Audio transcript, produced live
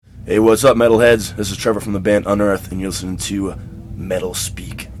Hey, what's up, metalheads? This is Trevor from the band Unearth, and you're listening to Metal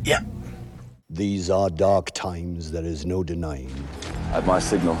Speak. Yeah. These are dark times, there is no denying. At my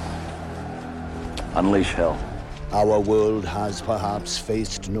signal, unleash hell. Our world has perhaps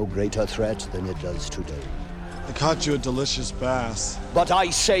faced no greater threat than it does today. I caught you a delicious bass. But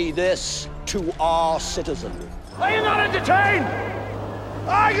I say this to our citizenry. Are you not entertained?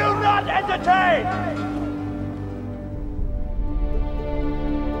 Are you not entertained?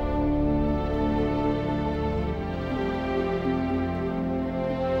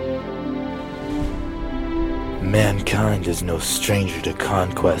 Mankind is no stranger to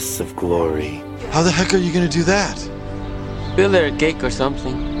conquests of glory. How the heck are you gonna do that? Build her a cake or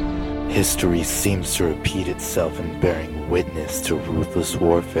something. History seems to repeat itself in bearing witness to ruthless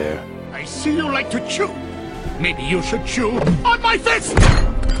warfare. I see you like to chew. Maybe you should chew on my fist!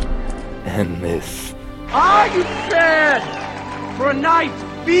 And this Are you prepared for a night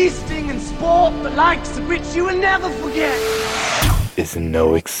feasting and sport the likes of which you will never forget? is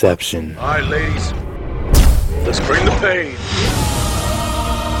no exception. All right, ladies. Let's bring the pain.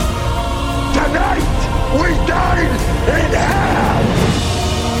 Tonight, we dine in hell!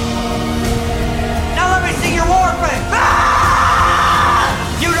 Now let me see your war face! Ah!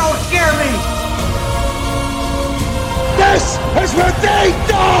 You don't scare me! This is where they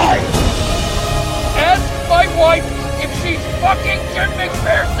die! Ask my wife if she's fucking Jim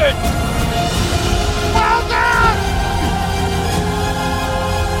McPherson! Well done!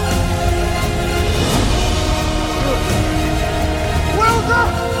 Well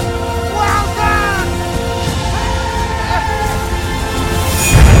done! Well done!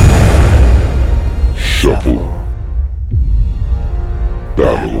 Shuffle.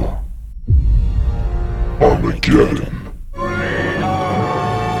 Battle. Armageddon.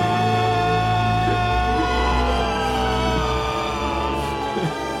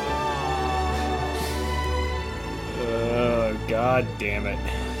 God damn it.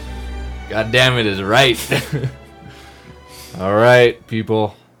 God damn it is right. All right,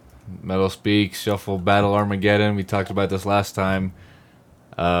 people. Metal Speak, Shuffle, Battle, Armageddon. We talked about this last time.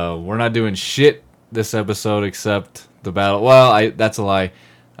 We're not doing shit this episode except the battle. Well, that's a lie.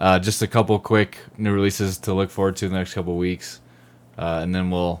 Just a couple quick new releases to look forward to the next couple weeks. And then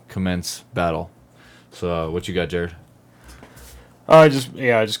we'll commence battle. So, what you got, Jared? Just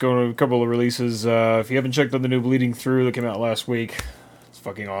going to a couple of releases. If you haven't checked out the new Bleeding Through that came out last week, it's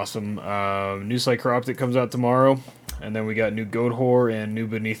fucking awesome. New Psychroptic comes out tomorrow, and then we got new Goat Whore and new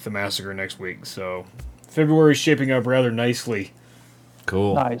Beneath the Massacre next week. So February's shaping up rather nicely.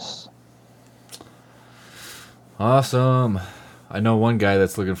 Cool. Nice. Awesome. I know one guy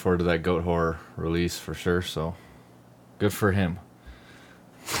that's looking forward to that Goat Whore release for sure, so good for him.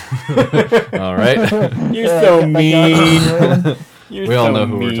 All right. You're so mean. We all know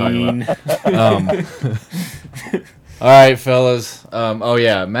who we're talking about. All right, fellas. Oh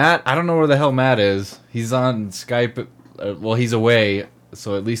yeah, Matt. I don't know where the hell Matt is. He's on Skype. Well, he's away,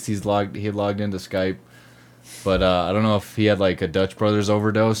 so at least he logged into Skype. But I don't know if he had like a Dutch Brothers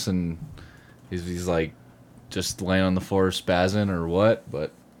overdose and he's like just laying on the floor spazzing or what.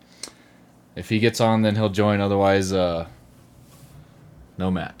 But if he gets on, then he'll join. Otherwise, no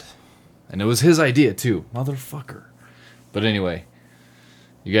Matt. And it was his idea too, motherfucker. But anyway.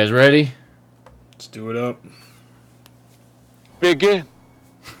 You guys ready? Let's do it up. Begin.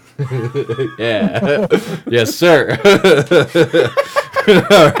 Yeah. Yes, sir.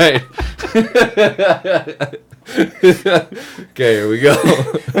 All right. Okay, here we go.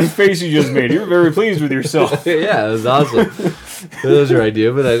 The face you just made. You're very pleased with yourself. Yeah, it was awesome. That was your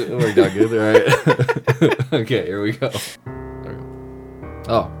idea, but it worked out good. All right. Okay, here we go. There we go.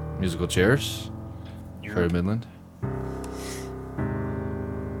 Oh, musical chairs. Ferry Midland.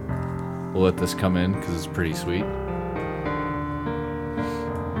 We'll let this come in because it's pretty sweet.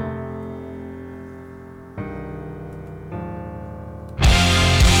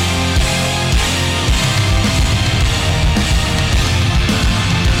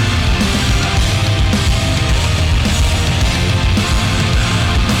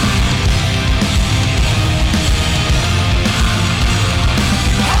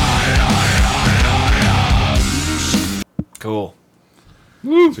 Cool.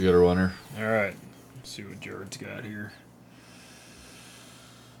 Woo. It's a good runner. All right. Let's see what Jared's got here.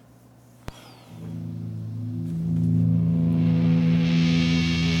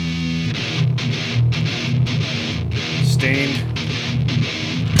 Stained.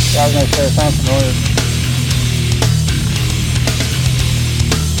 Yeah, I was going to say, it sounds familiar.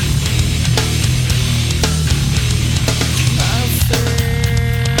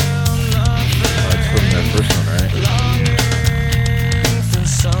 That's from that first one, right?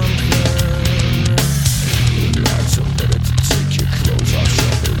 Some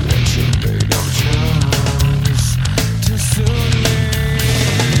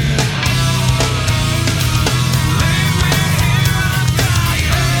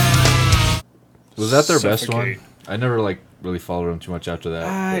Was that their best Suffocate. one? I never like really followed them too much after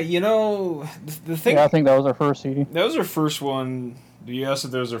that. You know, the thing. Yeah, I think that was their first CD. That was their first one. Do you ask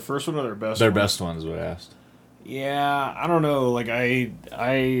if that was their first one or their best? Their one? best one is what I asked. Yeah, I don't know. Like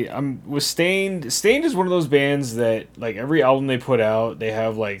I'm with Stained. Stained is one of those bands that like every album they put out, they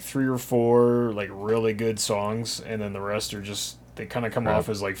have like 3 or 4 like really good songs, and then the rest are just they kind of come off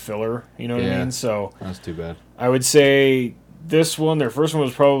as like filler. You know what I mean? So that's too bad. I would say this one, their first one,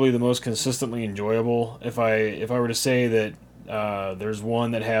 was probably the most consistently enjoyable. If I were to say that there's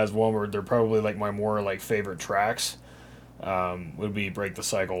one that has one where they're probably like my more like favorite tracks. Would be Break the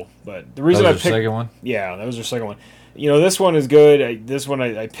Cycle, but the reason that I was picked, their second one. Yeah, that was their second one. You know, this one is good.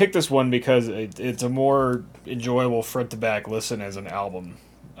 I picked this one because it's a more enjoyable front to back listen as an album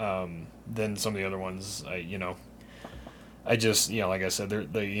than some of the other ones. I just like I said,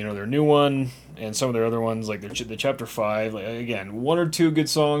 their new one and some of their other ones, like the Chapter 5. Like, again, 1 or 2 good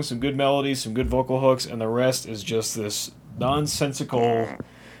songs, some good melodies, some good vocal hooks, and the rest is just this nonsensical.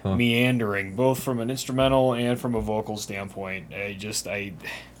 Meandering, both from an instrumental and from a vocal standpoint. I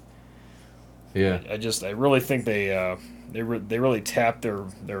really think they really tapped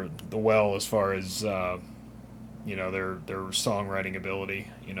the well as far as their songwriting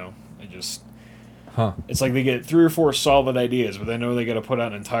ability. It's like they get 3 or 4 solid ideas, but they know they got to put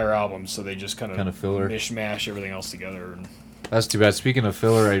out an entire album, so they just kind of filler, mishmash everything else together. And that's too bad. Speaking of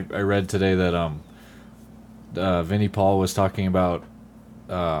filler, I read today that Vinnie Paul was talking about.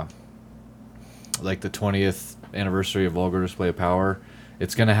 Like the 20th anniversary of Vulgar Display of Power,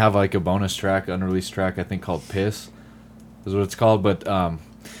 it's gonna have like a bonus track, unreleased track, I think called "Piss," is what it's called. But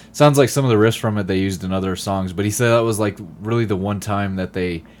sounds like some of the riffs from it they used in other songs. But he said that was like really the one time that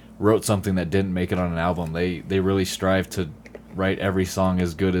they wrote something that didn't make it on an album. They really strived to write every song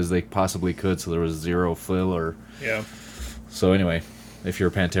as good as they possibly could, so there was 0 filler. Yeah. So anyway, if you're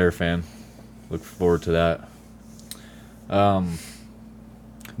a Pantera fan, look forward to that.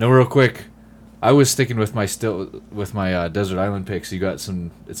 No, real quick, I was sticking with my Desert Island picks. You got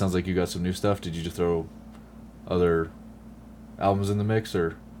some. It sounds like you got some new stuff. Did you just throw other albums in the mix,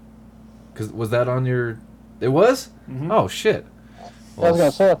 or was that on your? It was. Mm-hmm. Oh shit! Well, I was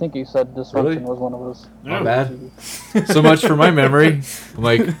gonna say, I think you said Dysfunction was one of those. Not bad. So much for my memory. I'm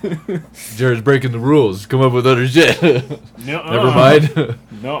like, Jared's breaking the rules. Come up with other shit. Never mind.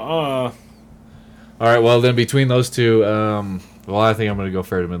 No. All right. Well, then between those two, I think I'm gonna go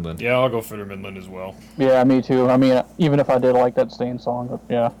Fair to Midland. Yeah, I'll go Fair to Midland as well. Yeah, me too. I mean, even if I did like that Stain song, but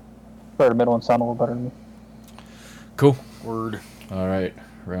yeah, Fair to Midland sounded a little better to me. Cool. Word. All right.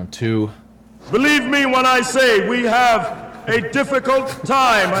 Round 2. Believe me when I say we have a difficult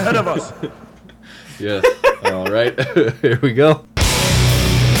time ahead of us. Yes. All right. Here we go.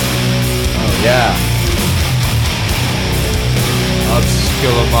 Oh, yeah.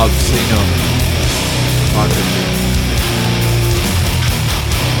 Obsculum obscenum. Hypocrisy.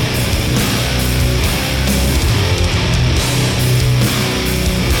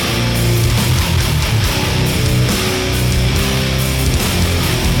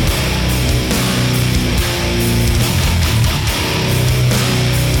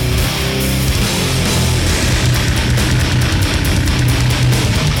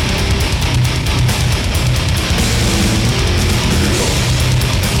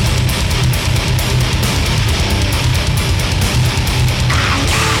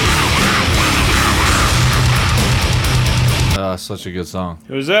 Such a good song.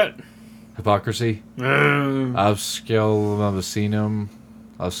 Who is that? Hypocrisy. Obsculum obscenum.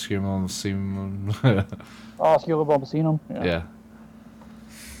 Obsculum obscenum. Obsculum obscenum. Yeah.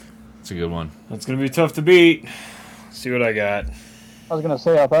 It's a good one. That's going to be tough to beat. Let's see what I got. I was going to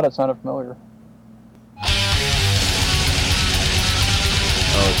say, I thought it sounded familiar. Oh,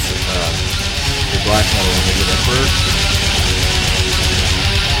 it's the black metal one. Is it Emperor?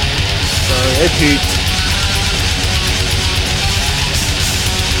 Sorry, I peeked.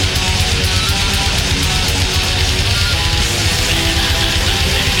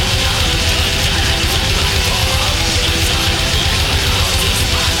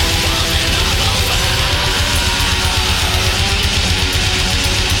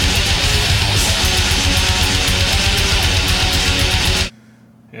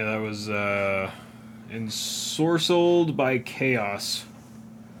 Yeah, that was Ensorcelled by Chaos.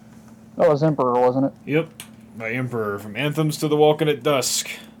 That was Emperor, wasn't it? Yep, by Emperor, from Anthems to the Walking at Dusk.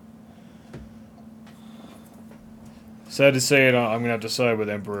 Sad to say it, I'm going to have to side with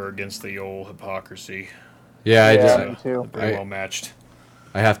Emperor against the old Hypocrisy. Yeah, me too. Pretty well matched.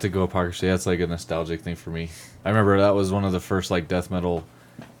 I have to go Hypocrisy. That's like a nostalgic thing for me. I remember that was one of the first like death metal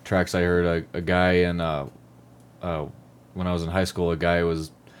tracks I heard. A guy in when I was in high school, a guy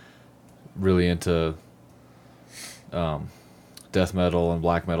was really into death metal and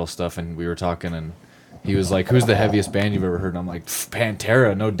black metal stuff, and we were talking, and he was like, "Who's the heaviest band you've ever heard?" And I'm like,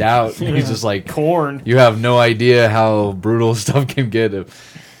 "Pantera, no doubt." And he's just like, Korn. You have no idea how brutal stuff can get of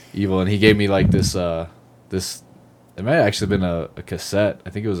evil. And he gave me like this. This it might have actually been a cassette. I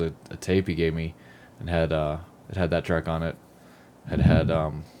think it was a tape he gave me, and had it had that track on it. It had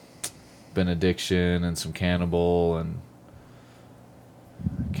Benediction and some Cannibal, and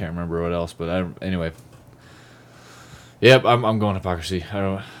I can't remember what else. But anyway. Yep, I'm going Hypocrisy.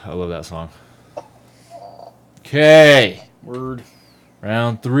 I love that song. Okay. Word.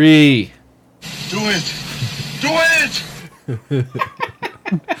 Round 3. Do it! Do it!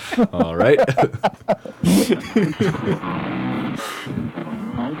 All right.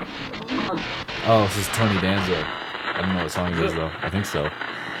 Oh, this is Tony Danza. I don't know what song it is, though. I think so.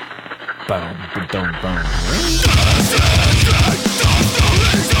 Boom, boom, boom.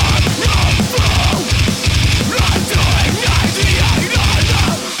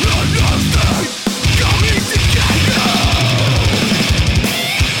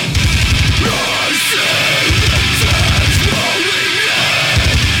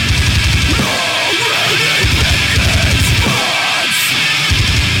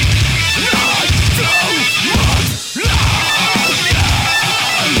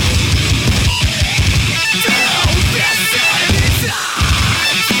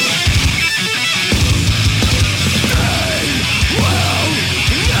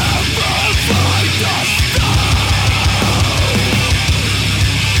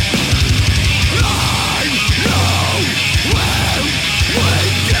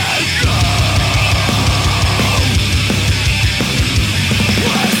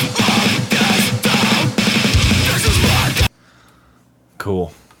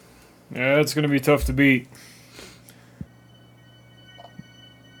 Cool. Yeah, it's going to be tough to beat.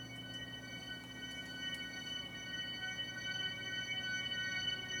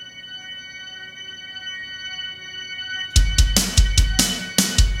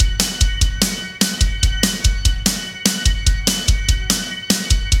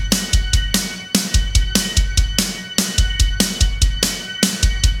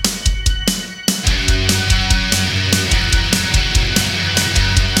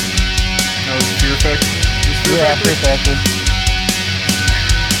 Yeah, Fear Factory.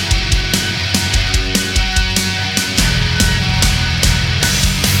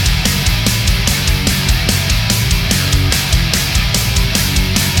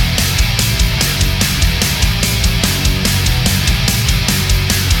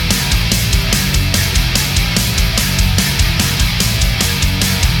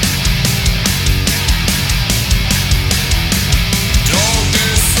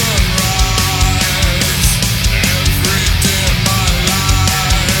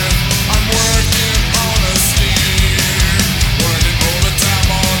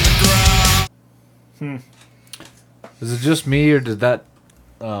 Is it just me, or did that?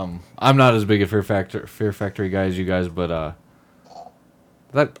 I'm not as big a Fear Factory guy as you guys, but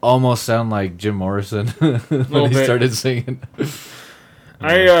that almost sound like Jim Morrison when he started singing.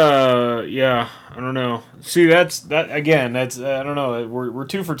 Yeah, I don't know. See, that's I don't know. We're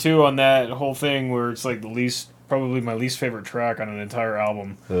 2 for 2 on that whole thing, where it's like probably my least favorite track on an entire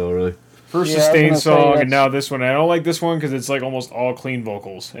album. Oh, really? First Sustained song, and now this one. I don't like this one because it's like almost all clean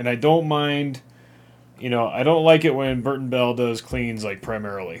vocals, and I don't mind. I don't like it when Burton Bell does cleans, like,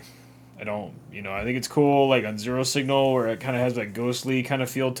 primarily. I don't, I think it's cool, like, on Zero Signal, where it kind of has that ghostly kind of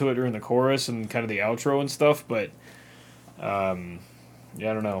feel to it during the chorus and kind of the outro and stuff, but, yeah, I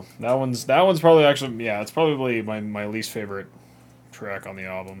don't know. That one's probably actually, yeah, it's probably my least favorite track on the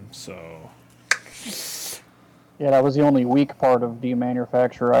album, so. Yeah, that was the only weak part of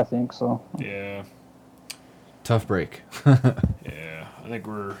Demanufacture, I think, so. Yeah. Tough break. Yeah, I think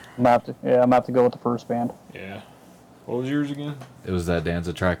we're... I'm about to go with the first band. Yeah. What was yours again? It was that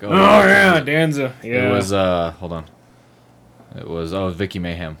Danza track. Oh yeah, Danza. Yeah. It was, hold on. It was, Vicky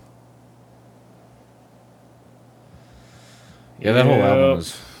Mayhem. Yeah, that whole album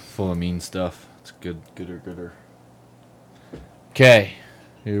was full of mean stuff. It's gooder. Okay,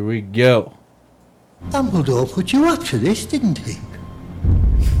 here we go. Dumbledore put you up to this, didn't he?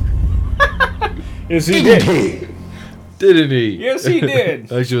 Yes, he did. Didn't he? Yes, he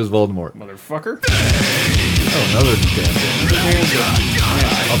did. Actually, it was Voldemort. Motherfucker. Oh, another Danza.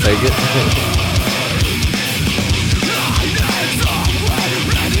 I'll take it.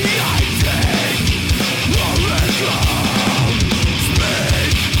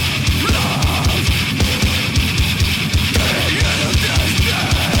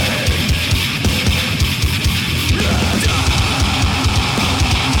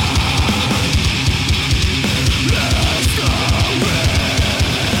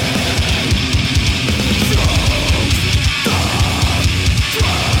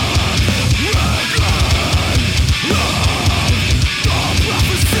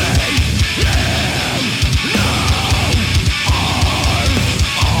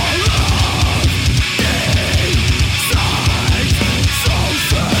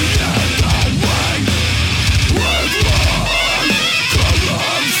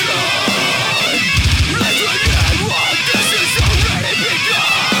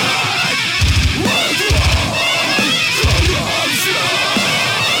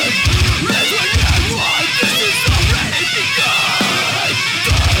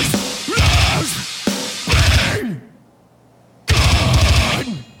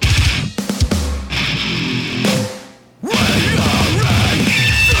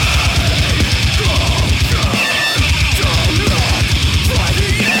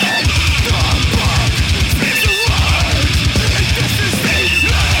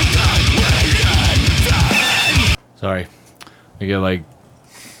 You get like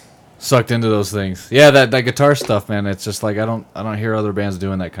sucked into those things. Yeah, that guitar stuff, man. It's just like I don't hear other bands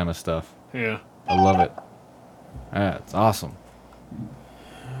doing that kind of stuff. Yeah. I love it. Yeah, it's awesome.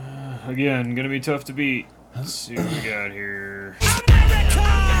 Again, gonna be tough to beat. Let's see what we got here.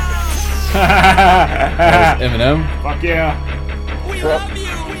 Eminem? Fuck yeah.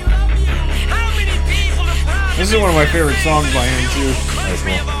 This is one of my favorite songs by him, too. That's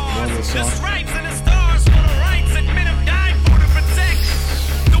cool. One of those songs.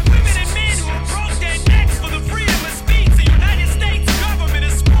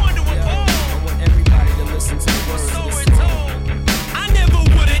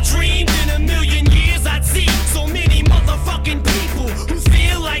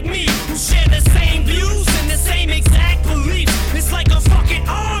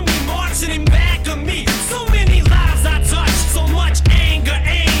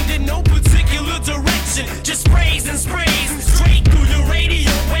 Just sprays and sprays straight through your radio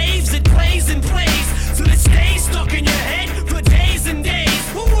waves. It plays and plays till it stays stuck in your head for days and days.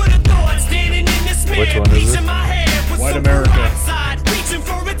 Who would have thought standing in this mirror, bleaching my hair with White some America outside, reaching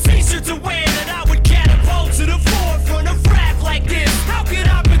for a t-shirt to wear that I would catapult to the forefront of rap like this. How could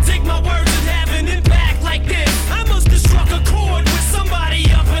I predict my words and have an impact like this? I must have struck a chord with somebody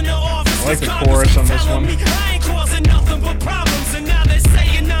up in the office. I like the chorus on this one. I ain't causing nothing but problems, and now they're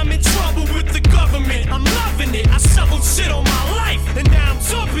saying I'm in trouble with the government. I'm loving it. I shoveled shit on my life, and now I'm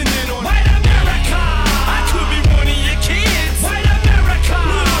jumping in on White America. I could be one of your kids. White America.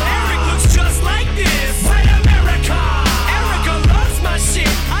 Little Eric looks just like this. White America. Erica loves my shit.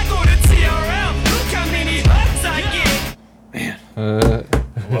 I go to TRL. Look how many hugs I get.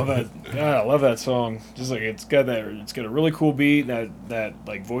 Love that. Yeah, I love that song. Just like it's got a really cool beat. That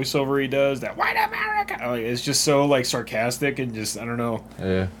like voiceover he does. That White America. Like, it's just so like sarcastic and just I don't know.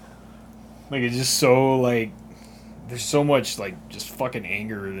 Yeah. Like it's just so like there's so much like just fucking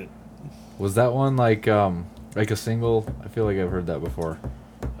anger in it. Was that one like a single? I feel like I've heard that before.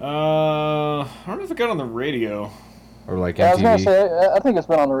 I don't know if it got on the radio. Or like Yeah, I MTV. was gonna say, I think it's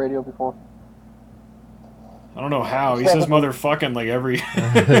been on the radio before. I don't know how. He says motherfucking like every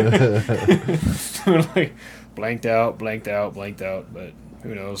like blanked out, but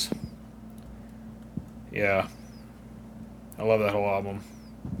who knows? Yeah. I love that whole album.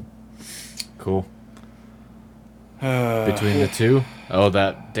 Cool. Between the two? Oh,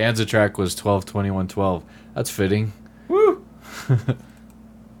 that Danza track was 12-21-12. That's fitting. Woo!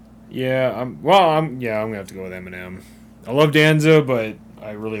 Yeah, I'm gonna have to go with Eminem. I love Danza, but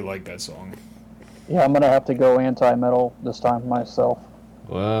I really like that song. Yeah, I'm gonna have to go anti-metal this time myself.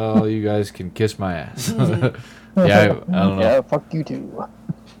 Well, you guys can kiss my ass. Yeah, I don't know. Yeah, fuck you too.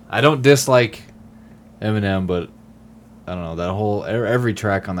 I don't dislike Eminem, but I don't know, that whole every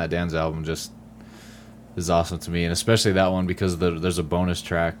track on that Danza album just is awesome to me, and especially that one because there's a bonus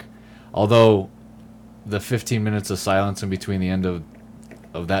track. Although the 15 minutes of silence in between the end of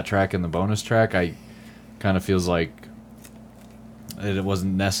that track and the bonus track, I kind of feels like it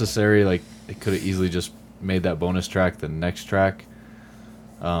wasn't necessary. Like it could have easily just made that bonus track the next track.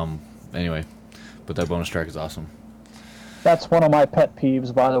 Anyway, but that bonus track is awesome. That's one of my pet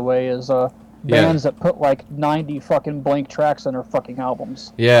peeves, by the way, is bands that put like 90 fucking blank tracks in their fucking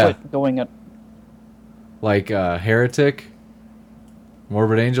albums. Yeah. Quit doing it. Like Heretic,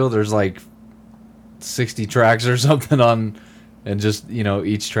 Morbid Angel, there's like 60 tracks or something on, and just, you know,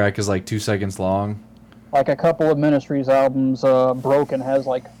 each track is like 2 seconds long. Like a couple of Ministries albums, Broken has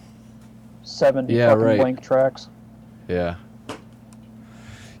like 70 fucking blank tracks. Yeah.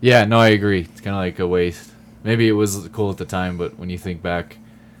 Yeah, no, I agree. It's kind of like a waste. Maybe it was cool at the time, but when you think back,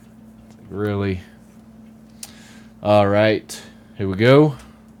 really? All right, here we go.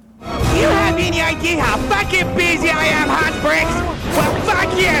 You have any idea how fucking busy I am, Hot Bricks? Well,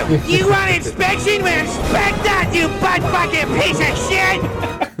 fuck you! You want inspection? Well, inspect that, you butt fucking piece of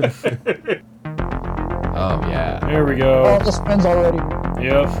shit! Oh, yeah. There we go. Oh, the spins already.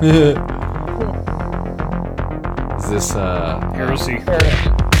 Yep. Is this, Heresy.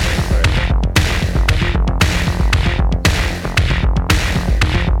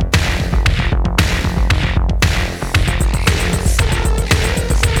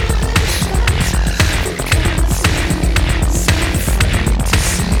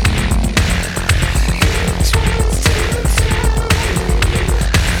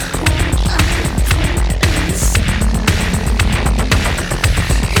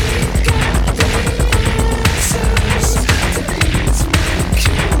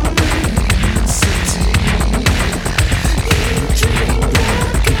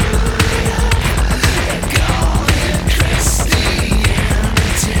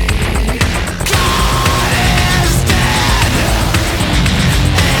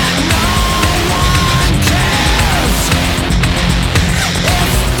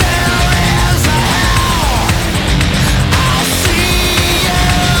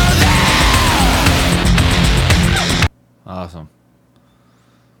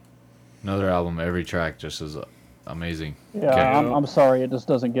 Another album, every track just is amazing. Yeah, I'm sorry, it just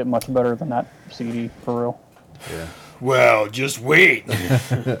doesn't get much better than that CD, for real. Yeah. Well, just wait.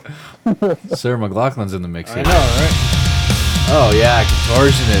 Sarah McLachlan's in the mix here. I know, right? Oh, yeah,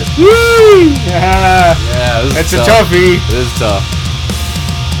 Contortionist. Woo! Yeah, this It's is a tough. toughie. It is tough.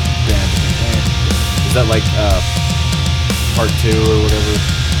 Damn. Is that like part 2 or whatever?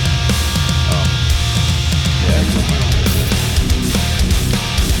 Oh. Yeah.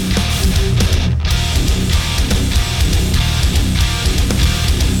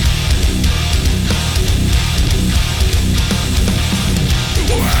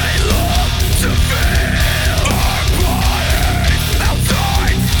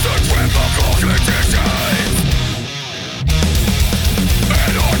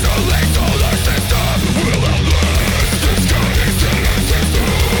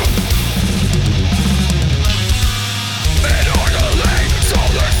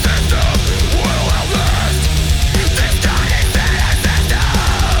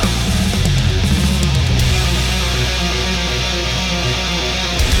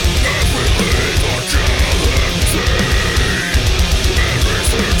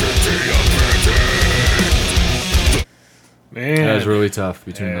 Man. That was really tough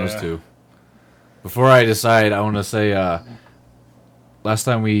between those two. Before I decide, I want to say, last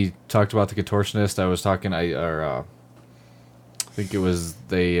time we talked about the Contortionist, I was talking, I think it was,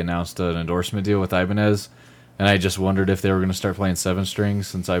 they announced an endorsement deal with Ibanez, and I just wondered if they were going to start playing 7-strings,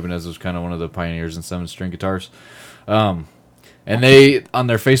 since Ibanez was kind of one of the pioneers in 7-string guitars. And they, on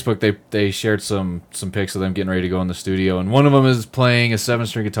their Facebook, they shared some pics of them getting ready to go in the studio, and one of them is playing a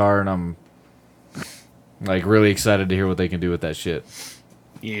 7-string guitar, and I'm like really excited to hear what they can do with that shit.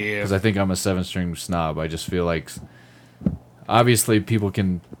 Yeah. Because I think I'm a 7-string snob. I just feel like, obviously people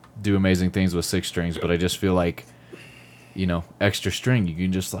can do amazing things with 6 strings, but I just feel like, you know, extra string, you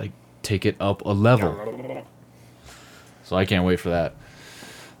can just like take it up a level. So I can't wait for that.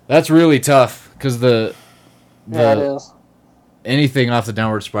 That's really tough because the Yeah, it is. Anything off the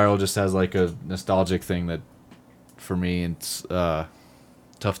Downward Spiral just has like a nostalgic thing that, for me, it's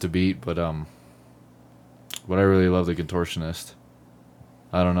tough to beat. But I really love the Contortionist.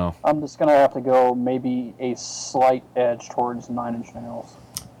 I don't know. I'm just gonna have to go maybe a slight edge towards 9 Inch Nails.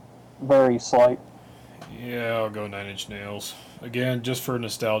 Very slight. Yeah, I'll go 9 Inch Nails. Again, just for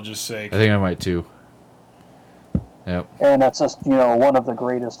nostalgia's sake. I think I might too. Yep. And that's just, you know, one of the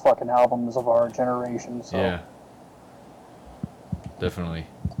greatest fucking albums of our generation. So. Yeah. Definitely.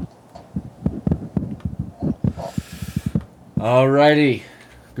 Alrighty.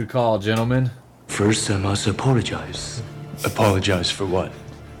 Good call, gentlemen. First, I must apologize. Apologize for what?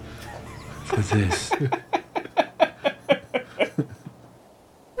 For this. You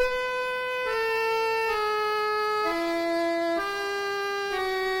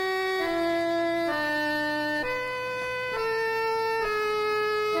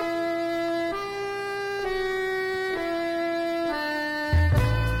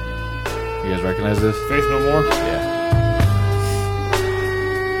guys recognize this? Faith No More? Yeah.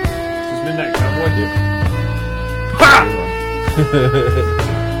 This is Midnight Cowboy? Yep. Ha!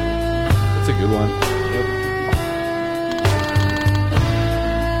 That's a good one.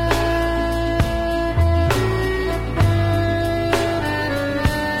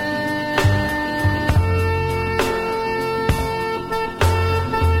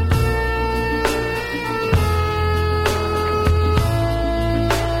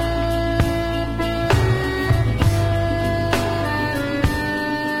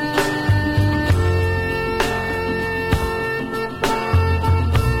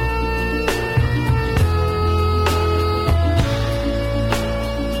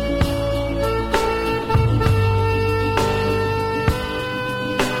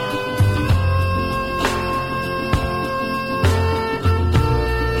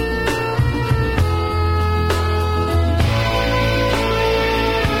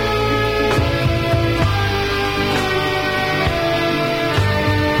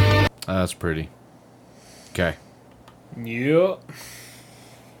 That's pretty. Okay. Yep.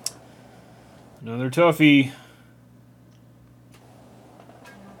 Another toughie.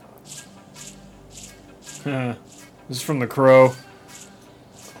 This is from The Crow.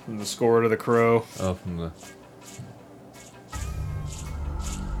 From the score to The Crow. Oh, from the...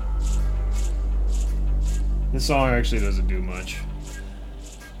 This song actually doesn't do much.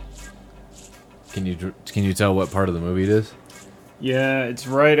 Can you tell what part of the movie it is? Yeah, it's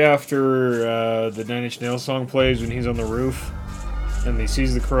right after the 9 Inch Nails song plays when he's on the roof, and he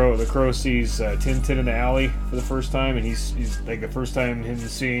sees the crow. The crow sees Tintin in the alley for the first time, and he's like the first time him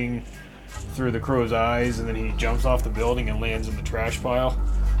seeing through the crow's eyes, and then he jumps off the building and lands in the trash pile.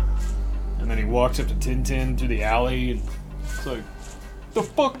 And then he walks up to Tintin through the alley, and it's like, the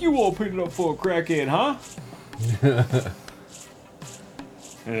fuck you all picking up for a crackhead, huh?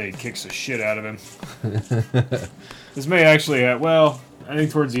 And then he kicks the shit out of him. This may actually, well, I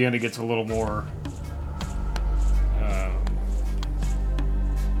think towards the end it gets a little more.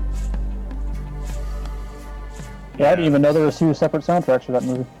 Yeah, I didn't even know there was 2 separate soundtracks for that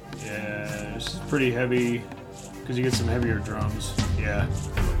movie. Yeah, it's pretty heavy because you get some heavier drums. Yeah.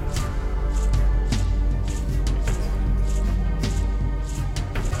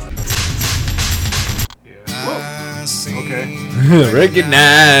 Okay.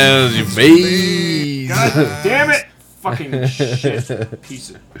 Recognize your face. God damn it! Fucking shit.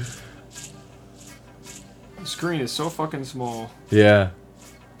 Piece of. The screen is so fucking small. Yeah.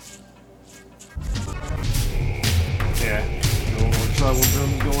 Yeah. No more tribal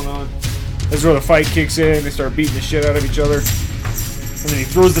drums going on. This is where the fight kicks in. They start beating the shit out of each other. And then he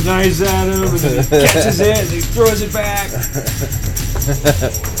throws the knives at him, and then he catches it, and he throws it back.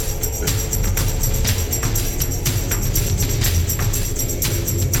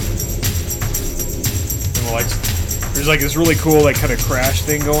 Like, there's like this really cool like kind of crash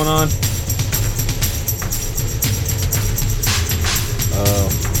thing going on. Oh.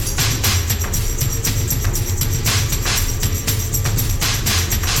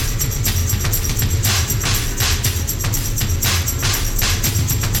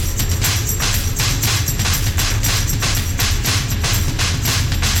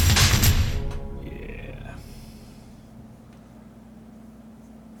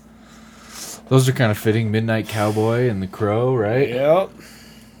 Those are kind of fitting. Midnight Cowboy and The Crow, right? Yep.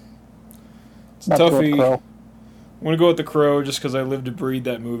 It's Not toughy. The Crow. I'm gonna go with The Crow just because I lived to breed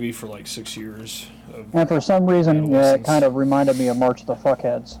that movie for like 6 years. And for some reason, it kind of reminded me of March of the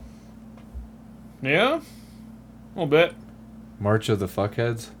Fuckheads. Yeah? A little bit. March of the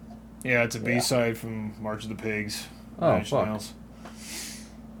Fuckheads? Yeah, it's a B-side from March of the Pigs. Oh, Nine Inch fuck. Nails.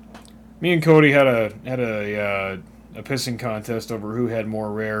 Me and Cody had a pissing contest over who had more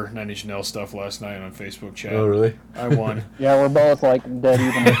rare Nine Inch Nails stuff last night on Facebook chat. Oh, really? I won. Yeah, we're both like dead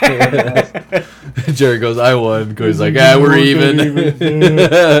even. Jerry goes, I won. Cody's like, we're even.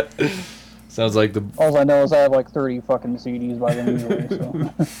 Sounds like the... All I know is I have like 30 fucking CDs by them usually,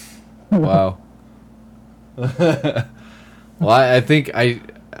 so. Wow. Well, I think I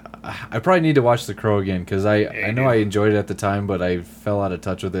probably need to watch The Crow again, because I know I enjoyed it at the time, but I fell out of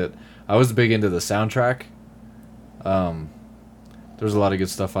touch with it. I was big into the soundtrack. There was a lot of good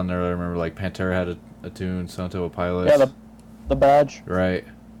stuff on there. I remember like Pantera had a tune, Santo Pilot. Yeah, the Badge. Right.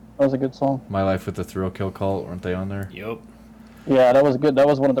 That was a good song. My Life with the Thrill Kill Cult, weren't they on there? Yep. Yeah, that was good. That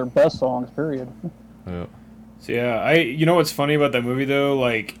was one of their best songs, period. Yeah. So yeah, you know what's funny about that movie though?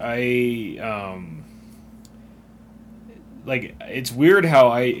 Like like it's weird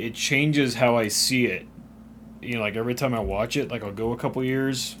how it changes how I see it. You know, like every time I watch it, like I'll go a couple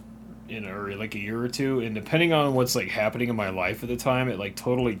years, or like a year or two, and depending on what's like happening in my life at the time, it like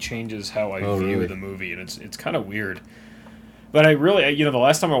totally changes how I view really? the movie, and it's kind of weird. But I really, the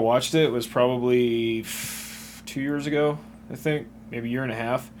last time I watched it was probably 2 years ago, I think, maybe a year and a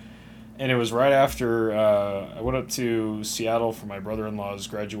half. And it was right after I went up to Seattle for my brother-in-law's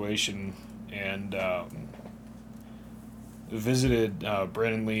graduation and visited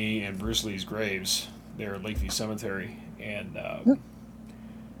Brandon Lee and Bruce Lee's graves there at Lakeview Cemetery. And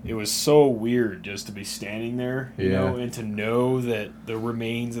it was so weird just to be standing there, you know, and to know that the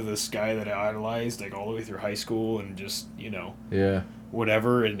remains of this guy that I idolized, like all the way through high school and just,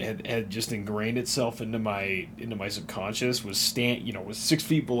 whatever, and had just ingrained itself into my subconscious, was 6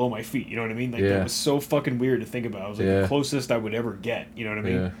 feet below my feet, you know what I mean? Like that was so fucking weird to think about. It was like the closest I would ever get, you know what I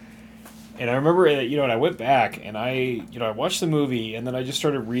mean? Yeah. And I remember, and I went back and I watched the movie, and then I just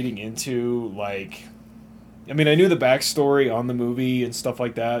started reading into like, I knew the backstory on the movie and stuff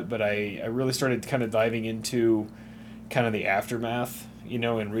like that, but I really started kind of diving into kind of the aftermath,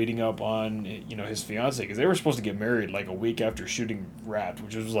 and reading up on, his fiance, because they were supposed to get married like a week after shooting Wrapped,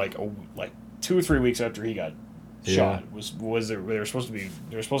 which was like 2 or 3 weeks after he got shot. They were supposed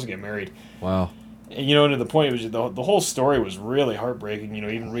to get married. Wow. And to the point, it was the whole story was really heartbreaking.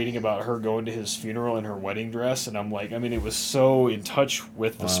 Even reading about her going to his funeral in her wedding dress, and I'm like, it was so in touch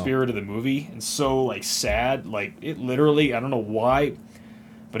with the spirit of the movie, and so like sad. Like it literally, I don't know why,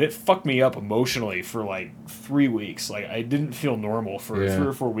 but it fucked me up emotionally for like 3 weeks. Like I didn't feel normal for 3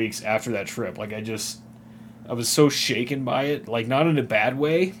 or 4 weeks after that trip. Like I was so shaken by it. Like not in a bad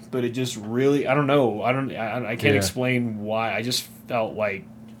way, but it just really, I don't know. I can't explain why. I just felt like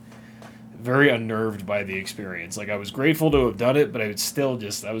very unnerved by the experience. Like I was grateful to have done it, but I would still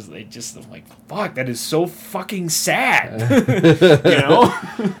I'm like, fuck, that is so fucking sad.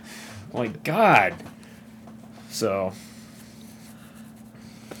 My God. So.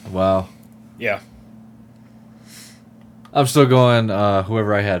 Wow. Yeah. I'm still going,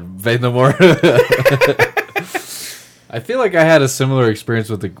 whoever I had. Faith No More. I feel like I had a similar experience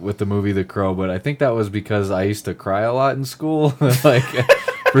with the movie The Crow, but I think that was because I used to cry a lot in school. Like,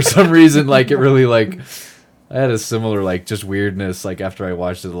 for some reason, like, it really, like, I had a similar, like, just weirdness, like, after I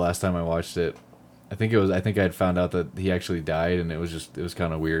watched it the last time I watched it. I think I had found out that he actually died, and it was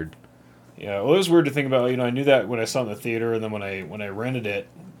kind of weird. Yeah, well, it was weird to think about. I knew that when I saw it in the theater, and then when I rented it,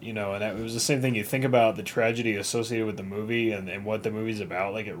 and it was the same thing. You think about the tragedy associated with the movie and what the movie's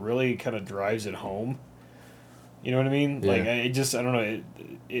about. Like, it really kind of drives it home. You know what I mean? Yeah. Like, I don't know.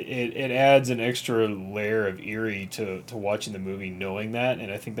 It adds an extra layer of eerie to watching the movie, knowing that,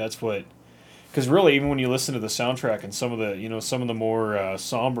 and I think that's what. Because really, even when you listen to the soundtrack and some of the more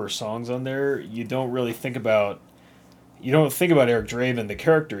somber songs on there, you don't really think about. You don't think about Eric Draven, the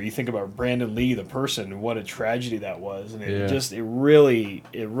character. You think about Brandon Lee, the person, and what a tragedy that was, and it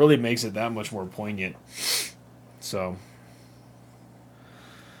really makes it that much more poignant. So,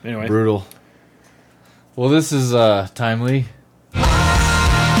 anyway, brutal. Well, this is timely.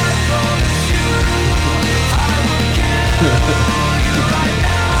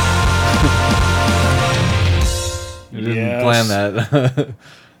 You didn't plan that.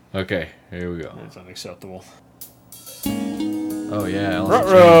 Okay, here we go. It's unacceptable. Oh yeah,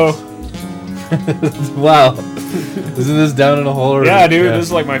 Ruh-roh. Wow. Isn't this down in a hole? Yeah, dude, this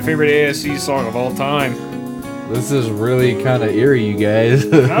is like my favorite ASC song of all time. This is really kind of eerie, you guys.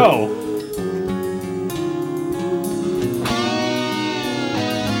 No.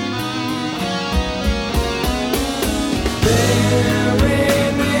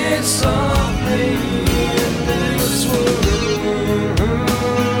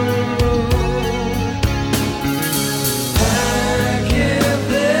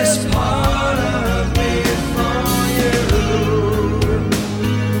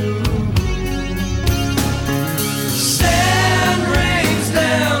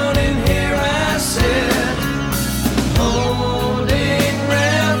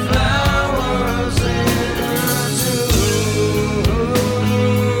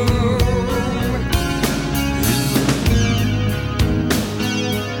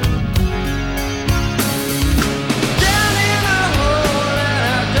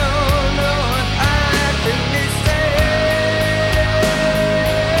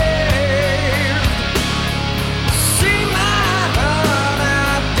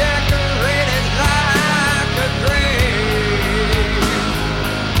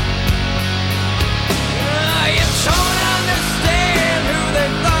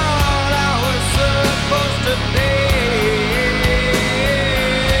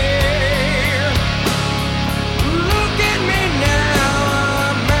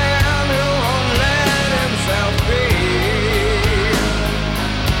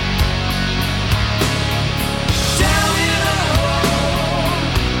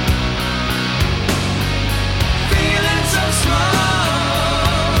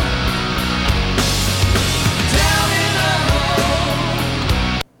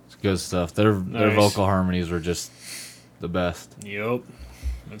 Good stuff. Their vocal harmonies were just the best. Yep.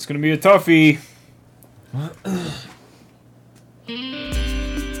 It's going to be a toughie.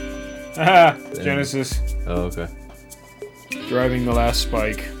 Haha, Genesis. Oh, okay. Driving the Last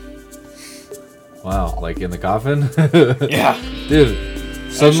Spike. Wow, like in the coffin? Yeah.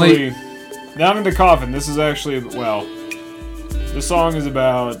 Dude, suddenly... Actually, not in the coffin. This is actually, well, the song is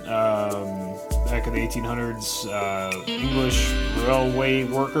about... back in the 1800s, English railway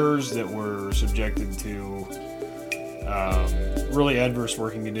workers that were subjected to really adverse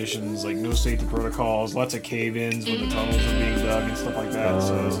working conditions, like no safety protocols, lots of cave-ins when the tunnels were being dug and stuff like that.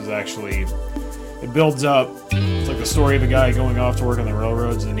 So this is actually, it builds up. It's like the story of a guy going off to work on the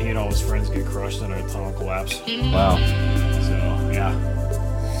railroads, and he and all his friends get crushed in a tunnel collapse. Wow. So,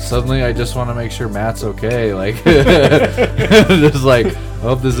 yeah. Suddenly, I just want to make sure Matt's okay. Like, just like, I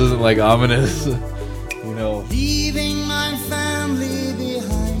hope this isn't like ominous, you know. Leaving my family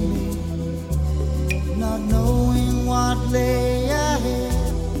behind me, not knowing what lay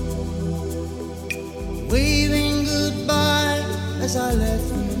ahead, waving goodbye as I left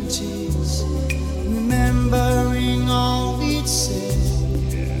them in tears, remembering all we'd said.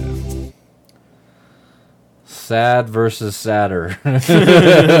 Sad versus sadder.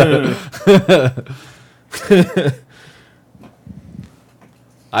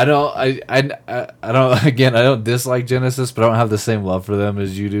 I don't. Again, I don't dislike Genesis, but I don't have the same love for them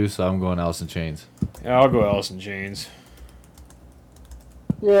as you do. So I'm going Alice in Chains. Yeah, I'll go Alice in Chains.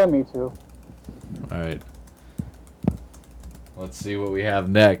 Yeah, me too. All right. Let's see what we have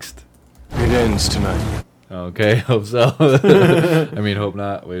next. It ends tonight. Okay, hope so. I mean, hope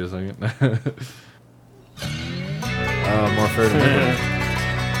not. Wait a second. More fair to midnight.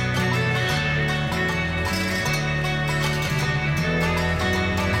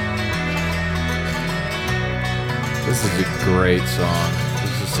 This is a great song.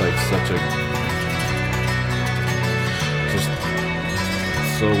 This is like such a just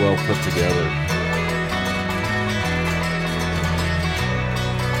so well put together.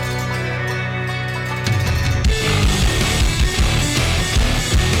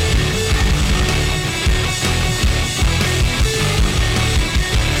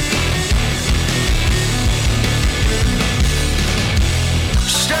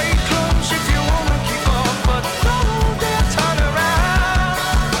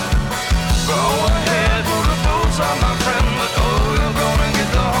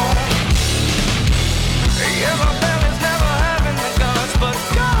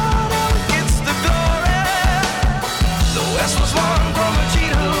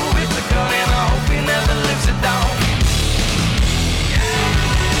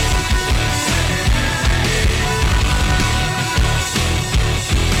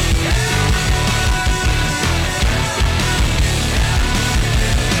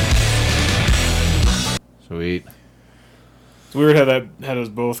 Sweet. It's weird how that had us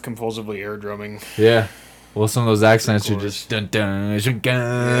both compulsively air drumming. Yeah. Well, some of those accents are just dun dun dun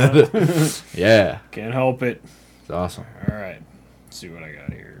dun. Yeah. Can't help it. It's awesome. All right. Let's see what I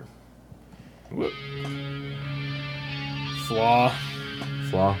got here. Whoop. Flaw.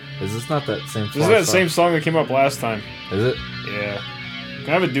 Flaw. Is this not that same? This is that same song that came up last time. Is it? Yeah. Can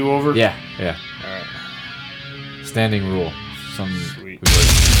I have a do-over? Yeah. Yeah. All right. Standing rule. Some sweet.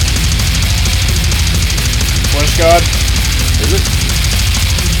 Flesh God. Is it?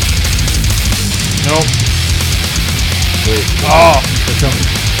 Nope. Wait. Oh. Tell me.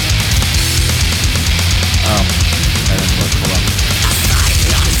 I didn't look. Hold on.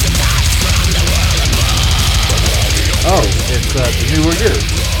 Oh, it's the New Word Year.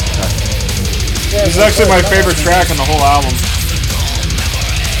 This is actually my favorite track on the whole album.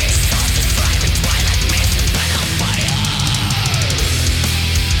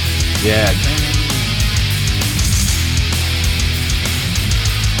 Yeah.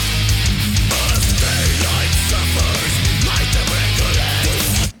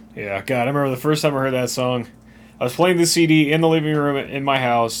 Yeah, God, I remember the first time I heard that song. I was playing the CD in the living room in my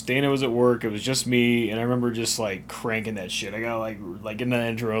house. Dana was at work. It was just me, and I remember just like cranking that shit. I got like in the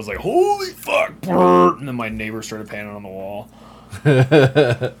intro. I was like, "Holy fuck!" And then my neighbor started pounding on the wall.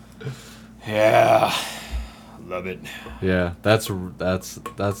 Yeah, love it. Yeah, that's one of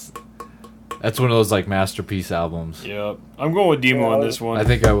those like masterpiece albums. Yep, I'm going with Demo on this one. I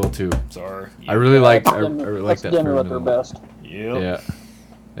think I will too. Sorry, I really like. I really like that. Demo at their best. Yep. Yeah,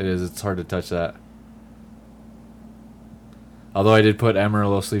 it is. It's hard to touch that. Although I did put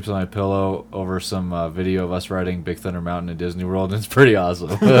Amarillo Sleeps on My Pillow over some video of us riding Big Thunder Mountain in Disney World, and it's pretty awesome.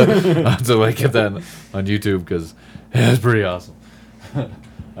 I'll have to like get that on YouTube because it's pretty awesome. All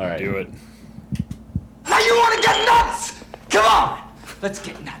right. Do it. Now you want to get nuts? Come on! Let's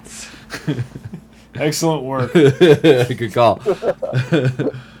get nuts. Excellent work. Good call. It's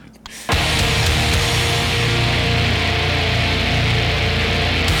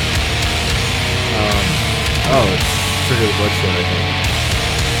Trigger the Bloodshed, I think.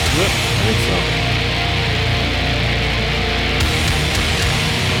 Yep. I think so.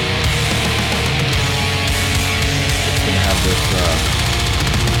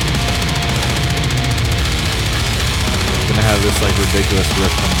 It's gonna have this, like ridiculous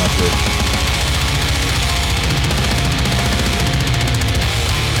riff coming up with.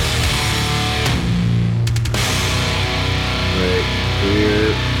 Right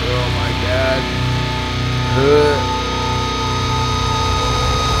here. Oh my god.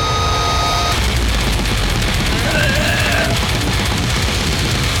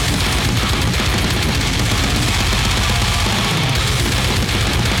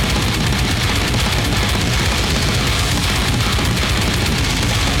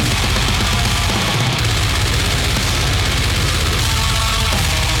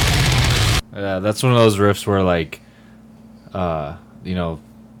 Yeah, that's one of those riffs where like,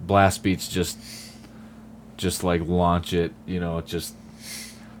 blast beats just like launch it, just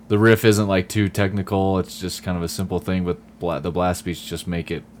the riff isn't like too technical. It's just kind of a simple thing, but the blast beats just make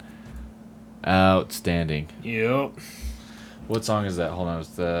it outstanding. Yep. What song is that? Hold on, it's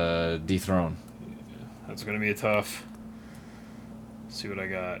the Dethrone. That's gonna be a tough. Let's see what I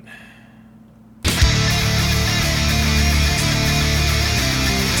got.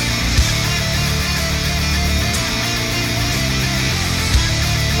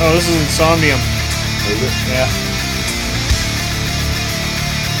 Oh, this is Insomnium. Is it? Yeah.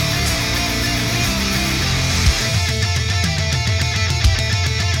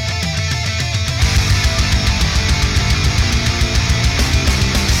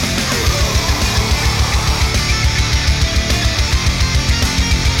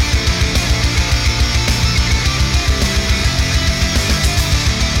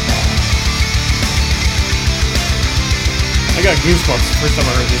 I got goosebumps the first time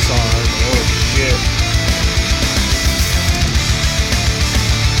I heard this song. I was like, oh shit.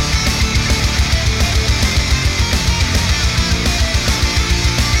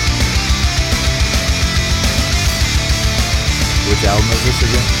 Which album is this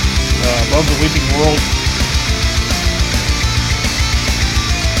again? Above the Weeping World.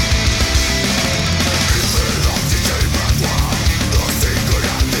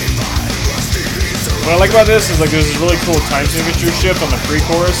 What I like about this is like there's this really cool time signature shift on the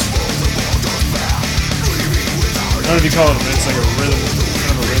pre-chorus. I don't know if you call it, but it's like a rhythm,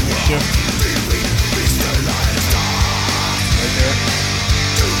 kind of a rhythmic shift. Right there.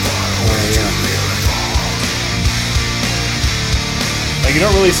 Oh yeah. Like you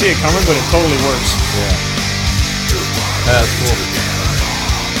don't really see it coming, but it totally works. Yeah. That's cool.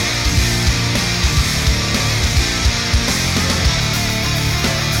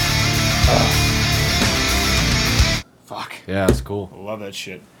 Fuck. Yeah, it's cool. I love that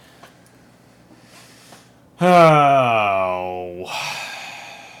shit. Oh.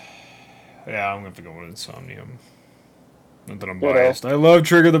 Yeah, I'm gonna have to go with Insomnium. Not that I'm biased. I love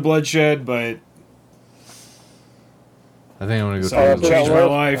Trigger the Bloodshed, but I think I'm gonna go. It changed my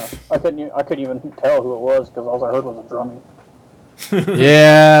life. I couldn't even tell who it was because all I heard was a drumming.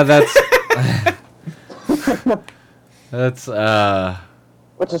 Yeah, that's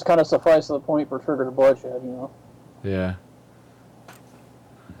Which is kind of suffice to the point for Trigger the Bloodshed, you know. Yeah.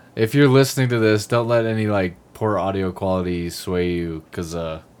 If you're listening to this, don't let any like poor audio quality sway you, because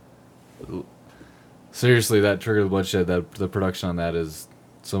seriously, that Trigger the Bloodshed, the production on that is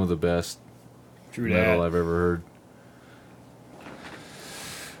some of the best metal I've ever heard.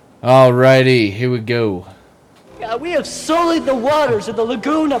 Alrighty, here we go. God, we have sullied the waters of the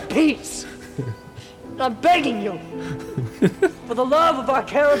Lagoon of Peace. And I'm begging you, for the love of our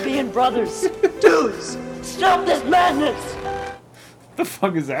Caribbean brothers, dudes, stop this madness! What the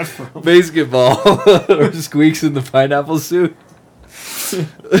fuck is that from? Basketball. Or Squeaks in the pineapple suit.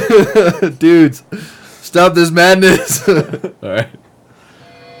 Dudes, stop this madness. Alright.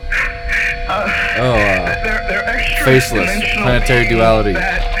 Faceless, Planetary Duality.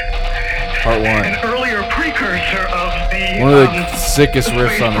 Part 1. An earlier precursor of the one of the sickest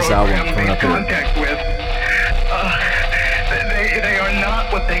riffs on this album coming up here. With. They are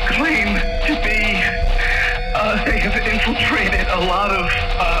not what they claim to be. They have infiltrated a lot of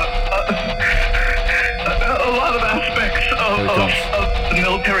aspects of the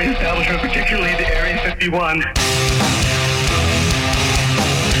military establishment, particularly the Area 51. The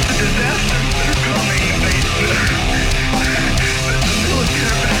disasters that are coming,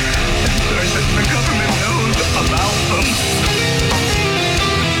 the government knows about them.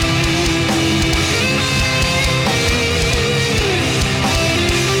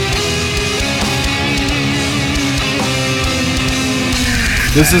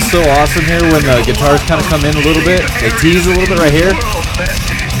 This is so awesome here when the guitars kind of come in a little bit. They tease a little bit right here.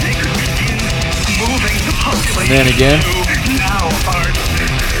 And then again.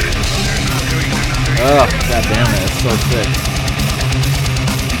 Oh, god damn it. It's so sick.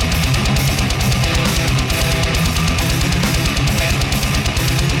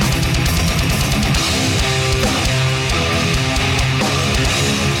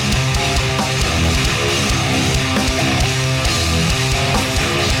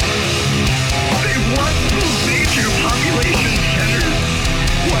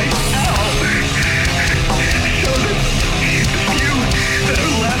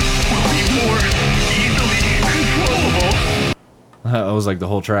 That was like the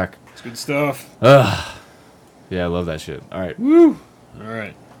whole track. It's good stuff. Yeah, I love that shit. Alright. Woo!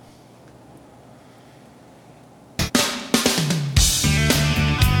 Alright.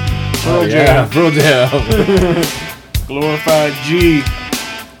 Oh yeah, Pearl Jam. Glorified G.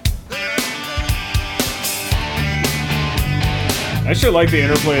 I actually like the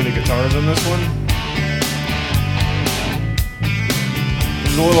interplay of the guitars in this one.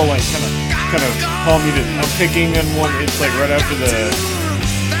 There's a little like kind of palmy picking on one. It's like right after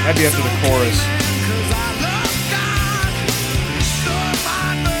maybe after the chorus.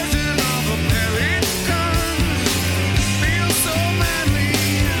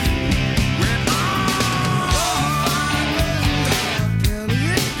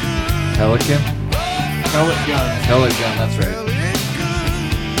 Pellet gun. Pellet gun, that's right.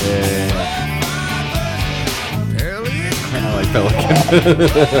 Yeah. I like pellet gun.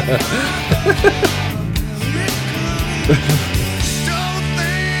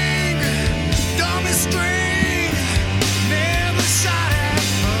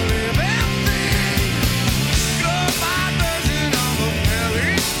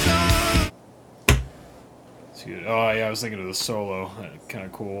 Oh yeah, I was thinking of the solo. Kind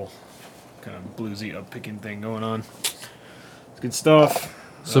of cool, kind of bluesy up-picking thing going on. It's good stuff.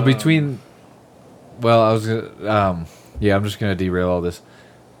 So between, well, I was gonna, yeah, I'm just gonna derail all this.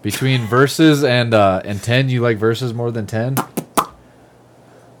 Between Versus and 10, you like Versus more than 10?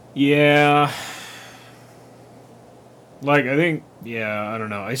 Yeah. Like I think, yeah, I don't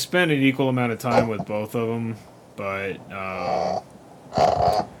know. I spent an equal amount of time with both of them, but I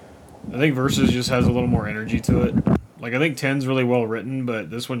think Versus just has a little more energy to it. Like I think 10's really well written, but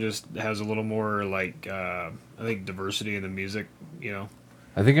this one just has a little more like I think diversity in the music. You know.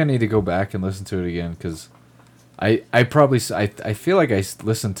 I think I need to go back and listen to it again because I feel like I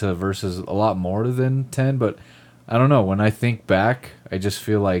listened to Versus a lot more than 10, but I don't know. When I think back, I just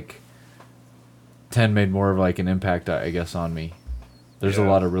feel like 10 made more of like an impact, I guess, on me. There's a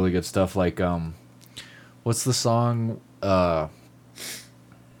lot of really good stuff. Like what's the song? The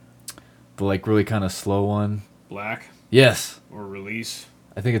like really kind of slow one. Black. Yes. Or Release.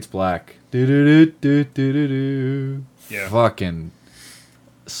 I think it's Black. Do do do do do do do. Yeah. Fucking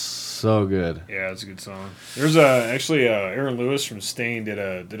so good. Yeah, it's a good song. There's actually Aaron Lewis from Stain did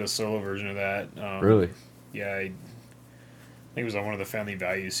a solo version of that. Really? Yeah, I think it was on one of the Family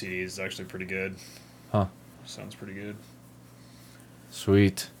Value CDs. It's actually pretty good. Huh. Sounds pretty good.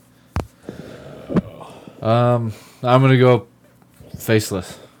 Sweet. I'm gonna go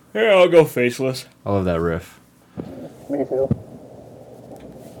Faceless. Yeah, I'll go Faceless. I love that riff. Me too.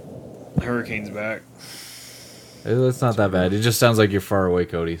 Hurricane's back. It's not that bad. It just sounds like you're far away,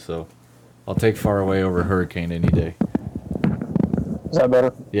 Cody. So I'll take Far Away over Hurricane any day. Is that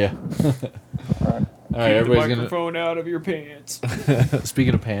better? Yeah. All right, everybody's Keep the microphone out of your pants.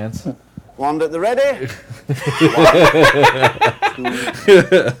 Speaking of pants. One at the ready. 1,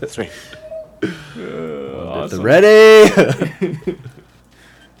 2, 3. One at the ready.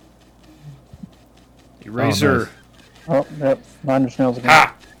 Eraser. Oh, yep. 9 Inch Nails again.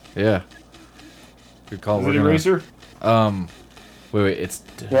 Ha! Yeah. Good call. Is it Eraser? Wait. It's.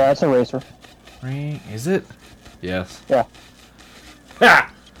 Yeah, it's Eraser. Is it? Yes. Yeah.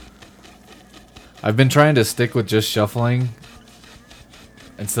 Ha! I've been trying to stick with just shuffling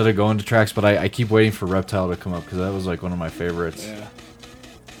instead of going to tracks, but I keep waiting for Reptile to come up because that was like one of my favorites. Yeah.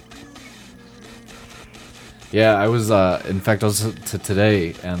 Yeah, I was. In fact, I was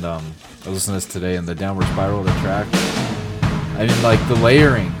today, and I was listening to this today, and the Downward Spiral of the track. I mean, like the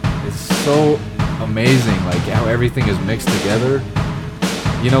layering is so amazing. Like how everything is mixed together.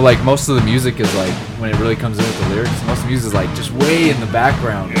 You know, like most of the music is like when it really comes in with the lyrics. Most of the music is like just way in the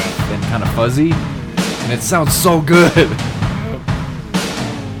background and kind of fuzzy, and it sounds so good.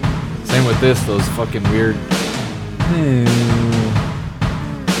 Same with this. Those fucking weird.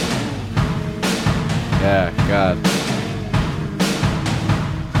 Yeah, God.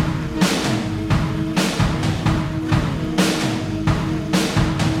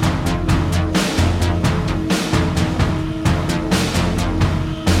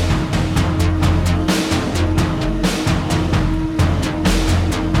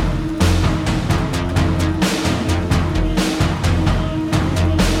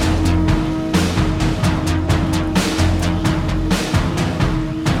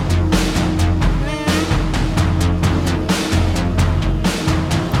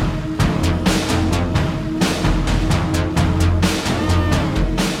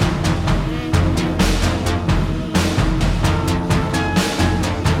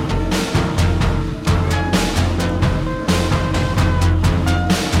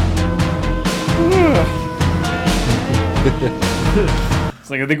 It's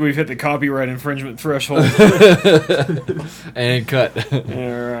like I think we've hit the copyright infringement threshold. And cut.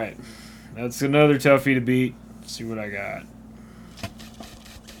 All right, that's another toughie to beat. Let's see what I got.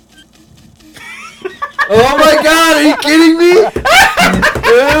 Oh my God! Are you kidding me,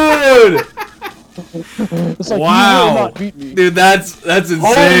 dude? It's like, wow, you will not beat me. Dude, that's insane.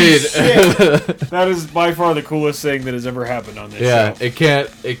 Holy shit. That is by far the coolest thing that has ever happened on this show. It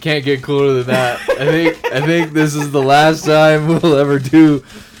can't get cooler than that. I think this is the last time we'll ever do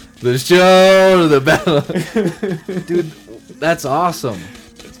the show or the battle. Dude, that's awesome.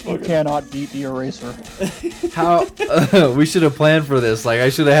 You cannot beat the Eraser. How we should have planned for this. Like I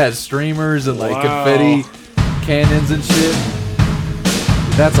should have had streamers and like confetti cannons and shit.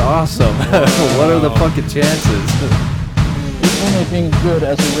 That's awesome. What are the fucking chances? The only thing good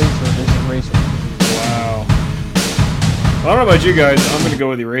as a racer is a racer. Wow. I don't know about you guys. I'm gonna go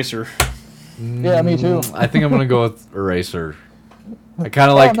with Eraser. Yeah, me too. I think I'm gonna go with Eraser. I kind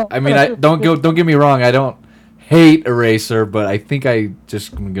of like. I mean, don't get me wrong. I don't hate Eraser, but I think I'm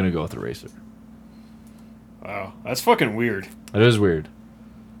gonna go with Eraser. Wow, that's fucking weird. It is weird.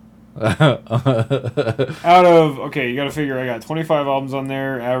 Out of you got to figure. I got 25 albums on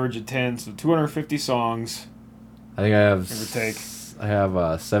there, average of 10, so 250 songs. I think I have. Give or take. I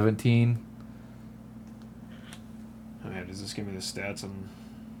have 17. Oh, yeah, does this give me the stats on?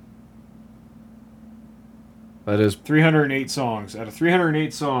 That is 308 songs. Out of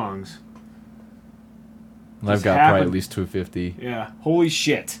 308 songs, I've got probably at least 250. Yeah, holy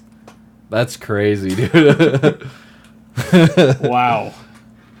shit. That's crazy, dude. Wow.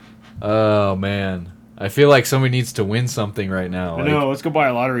 Oh man, I feel like somebody needs to win something right now. I know. Let's go buy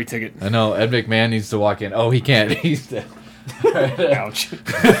a lottery ticket. I know. Ed McMahon needs to walk in. Oh, he can't. He's dead. Ouch.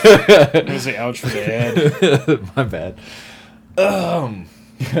 I'm gonna say ouch for the head. My bad.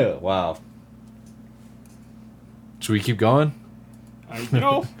 Wow. Should we keep going?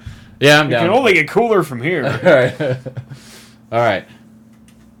 Yeah, I'm down. It can only get cooler from here. All right.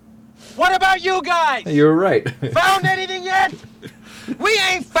 What about you guys? You're right. Found anything yet? We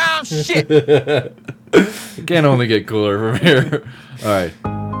ain't found shit. It can only get cooler from here. All right.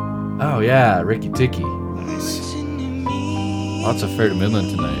 Oh yeah, Ricky Ticky. Nice. Lots of Fair to Midland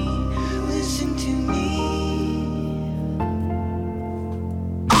tonight.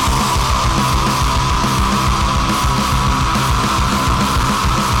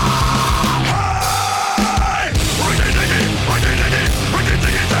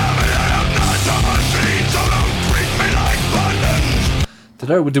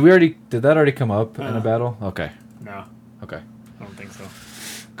 Did that already come up in a battle? Okay. No. Okay. I don't think so.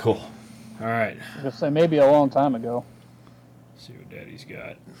 Cool. All right. I was gonna say maybe a long time ago. Let's see what Daddy's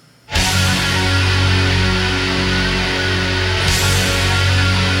got.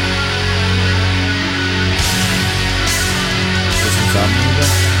 This Insomnia?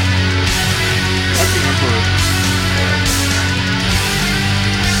 I can remember.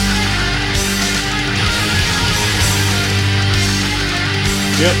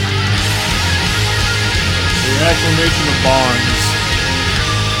 Yep. The acclamation of Barnes.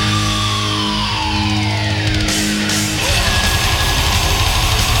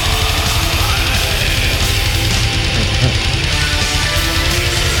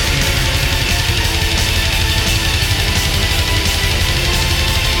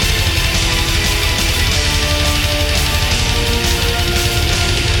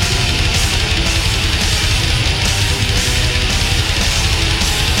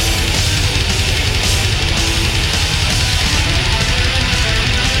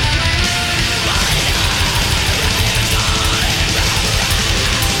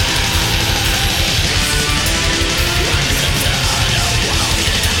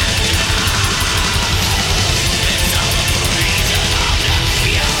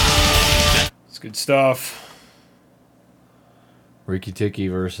 Good stuff. Ricky Ticky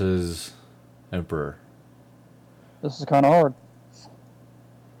versus Emperor. This is kind of hard.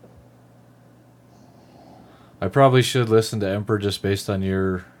 I probably should listen to Emperor just based on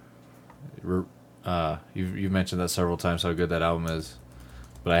your. You've mentioned that several times how good that album is,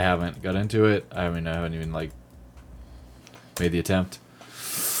 but I haven't got into it. I haven't even like made the attempt.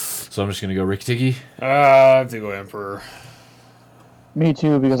 So I'm just gonna go Ricky Ticky. I have to go Emperor. Me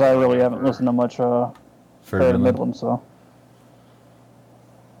too, because I really haven't listened to much Fair to Midland, so.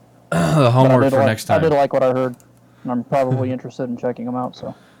 The homework for next time. I did like what I heard, and I'm probably interested in checking them out,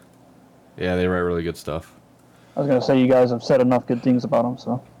 so. Yeah, they write really good stuff. I was going to say you guys have said enough good things about them,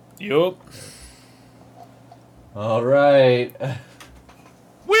 so. Yup. All right.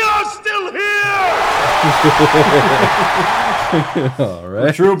 We are still here! All right.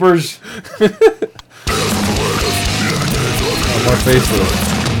 We're troopers. More faceless.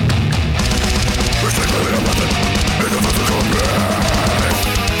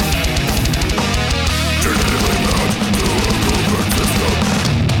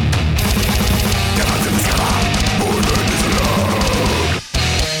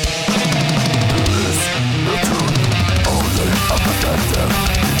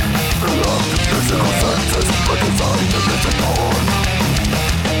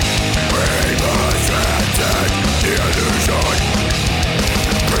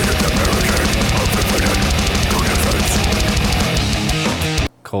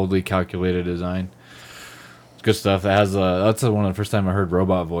 Coldly calculated design. It's good stuff. That has that's one of the first time I heard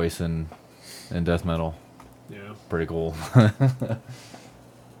robot voice in death metal. Yeah. Pretty cool.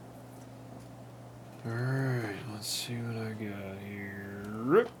 Alright, let's see what I got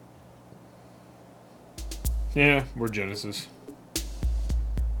here. Yeah, we're Genesis.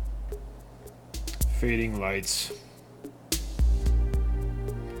 Fading Lights.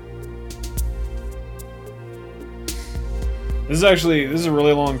 This is a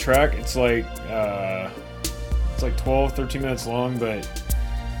really long track. It's like 12, 13 minutes long, but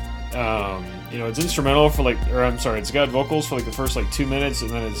it's instrumental for it's got vocals for like the first 2 minutes, and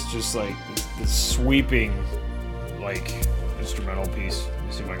then it's just like this sweeping instrumental piece. Let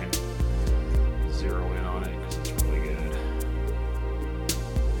me see if I can zero in on it because it's really good.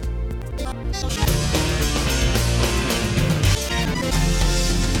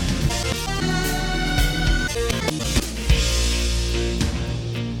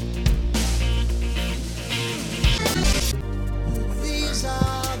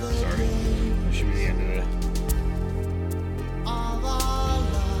 Sorry, that should be the end of it.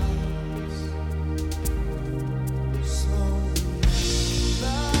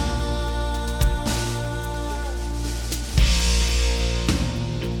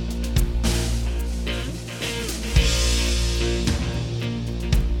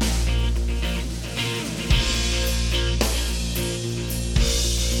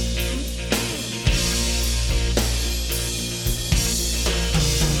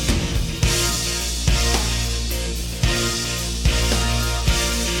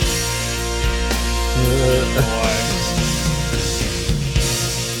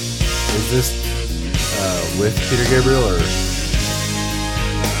 Is this with Peter Gabriel or?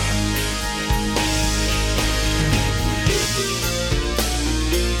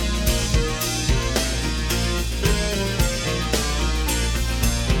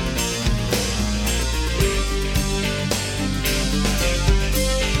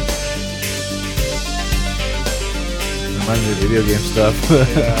 Reminds me of video game stuff.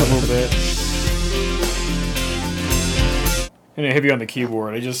 Yeah, a little bit. And heavy on the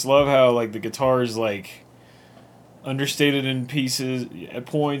keyboard. I just love how the guitar is understated in pieces at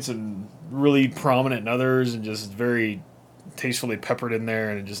points and really prominent in others, and just very tastefully peppered in there.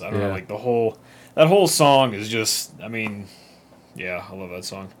 And just I don't know, that whole song is just. I mean, yeah, I love that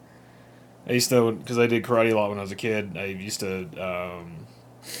song. I used to, because I did karate a lot when I was a kid. I used to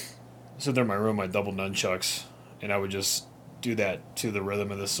sit there in my room, I double nunchucks, and I would just do that to the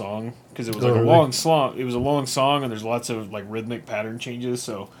rhythm of the song, because it was a long song. It was a long song, and there's lots of rhythmic pattern changes.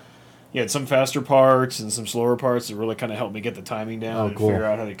 So you had some faster parts and some slower parts that really kind of helped me get the timing down and figure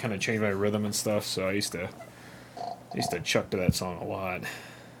out how to kind of change my rhythm and stuff. So I used to chuck to that song a lot.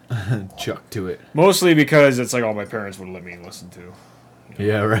 Chuck to it. Mostly because it's all my parents would let me listen to.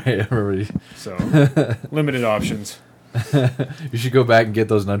 Yeah, right. I remember. So limited options. You should go back and get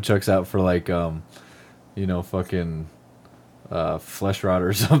those nunchucks out for fucking flesh rot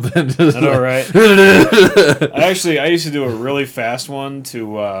or something. I know, right? I used to do a really fast one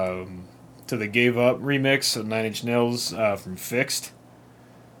to the Gave Up remix of 9 Inch Nails from Fixed.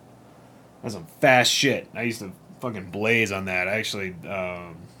 That's some fast shit. I used to fucking blaze on that. I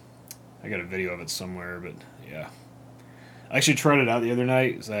got a video of it somewhere, but yeah. I actually tried it out the other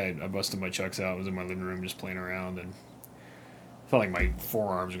night. So I busted my chucks out. I was in my living room just playing around, and felt like my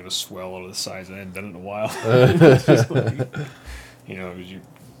forearms were going to swell out of the size. I hadn't done it in a while. You're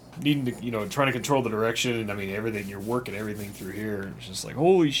needing to, trying to control the direction, and everything, you're working everything through here. It's just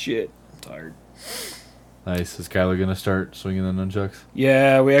holy shit, I'm tired. Nice. Is Kyler going to start swinging the nunchucks?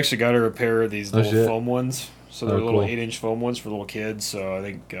 Yeah, we actually got her a pair of these little shit. foam ones. So they're little cool. 8-inch foam ones for little kids. So I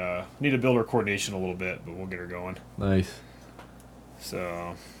think need to build her coordination a little bit, but we'll get her going. Nice.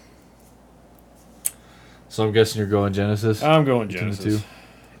 So I'm guessing you're going Genesis? I'm going Genesis.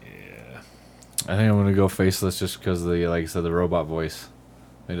 Yeah. I think I'm going to go Faceless just because like I said, the robot voice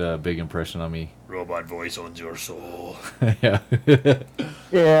made a big impression on me. Robot voice owns your soul. Yeah.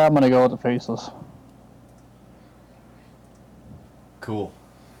 Yeah, I'm going to go with the Faceless. Cool.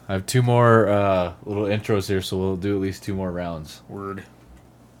 I have 2 more little intros here, so we'll do at least 2 more rounds. Word.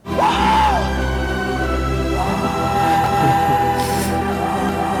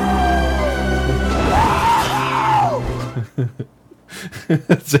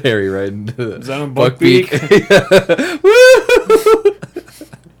 That's Harry right into the Is that on Buckbeak?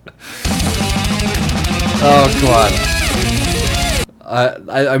 Oh, come on.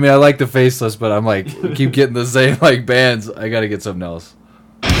 I mean, I like the Faceless, but I'm keep getting the same bands. I gotta get something else.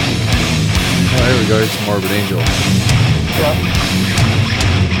 Oh, here we go. Here's some Morbid Angel. Yep.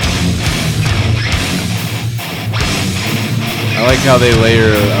 I like how they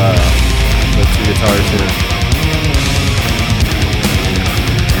layer the 2 guitars here.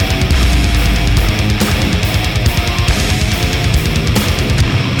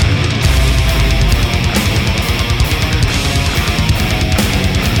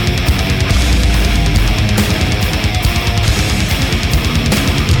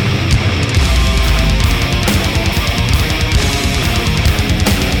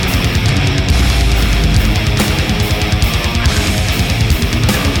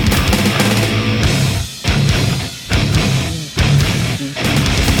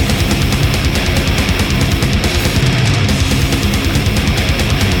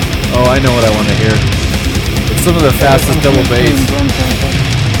 know what I want to hear. It's some of the fastest double bass.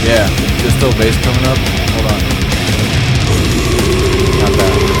 Yeah, there's still bass coming up. Hold on. Not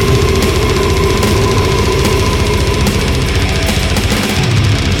that.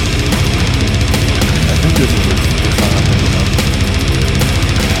 I think this is the song I'm thinking of.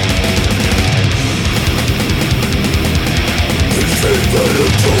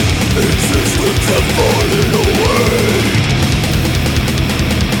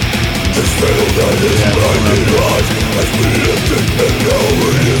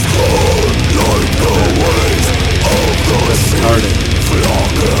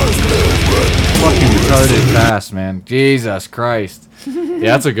 Fucking retarded fast, man. Jesus Christ. Yeah,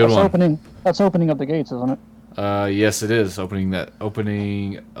 that's a good one. That's opening up the gates, isn't it? Yes, it is. Opening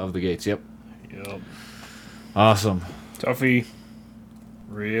of the gates. Yep. Awesome. Toughy.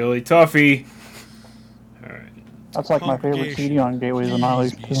 Really toughy. Alright. That's like my favorite CD on Gateways of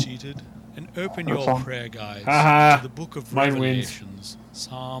Knowledge, too. Seated and open your song. prayer guides Haha. to the book of Mine Revelations,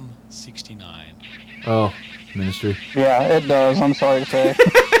 Psalm 69. Oh, ministry. Yeah, it does. I'm sorry to say.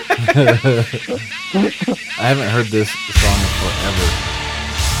 I haven't heard this song in forever.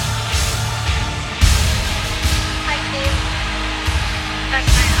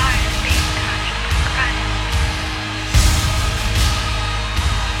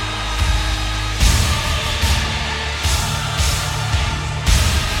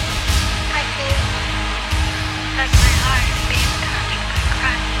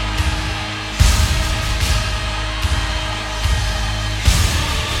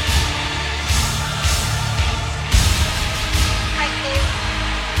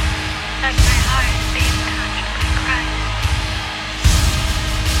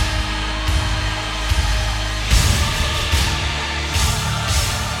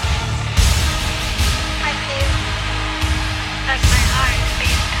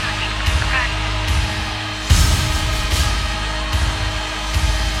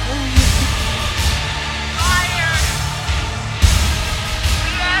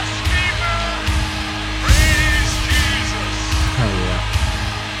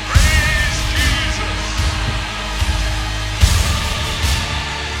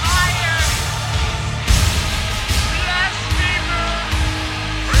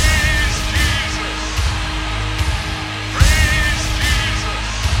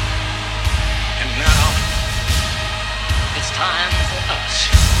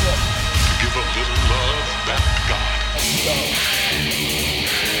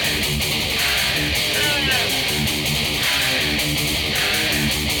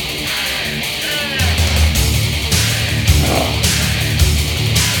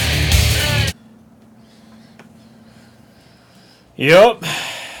 Yep.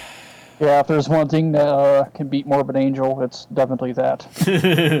 Yeah, if there's one thing that can beat Morbid Angel, it's definitely that.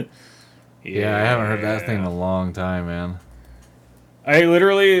 Yeah, I haven't heard that thing in a long time, man. I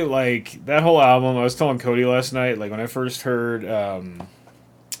literally, like, that whole album, I was telling Cody last night, like, when I first heard The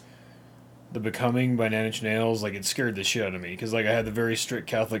Becoming by Nine Inch Nails, like, it scared the shit out of me, because, like, I had the very strict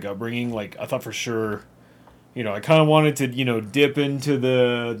Catholic upbringing. Like, I thought for sure, you know, I kind of wanted to, you know, dip into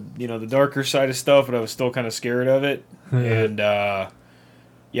the, you know, the darker side of stuff, but I was still kind of scared of it. And, yeah,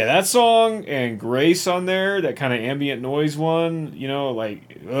 that song and Grace on there, that kind of ambient noise one, you know,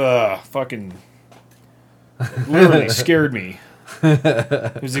 like, fucking, literally scared me.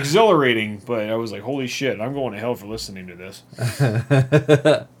 It was exhilarating, but I was like, holy shit, I'm going to hell for listening to this.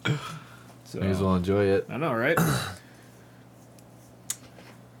 So, may as well enjoy it. I know, right?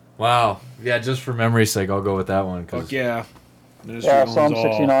 Wow. Yeah, just for memory's sake, I'll go with that one. Fuck yeah. Yeah, Psalm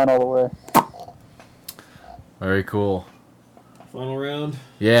 69 all the way. Very cool. Final round?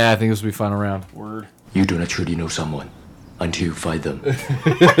 Yeah, I think this will be final round. Word. You do not truly know someone until you fight them.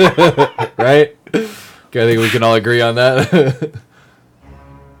 Right? Okay, I think we can all agree on that.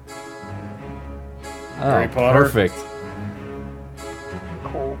 Harry Potter. Perfect.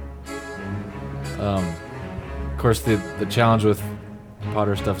 Cool. Of course, the challenge with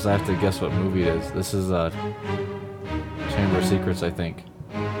Potter stuff is I have to guess what movie it is. This is Chamber of Secrets, I think.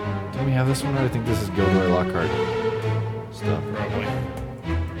 Didn't we have this one? Or I think this is Gilderoy Lockhart stuff. Probably.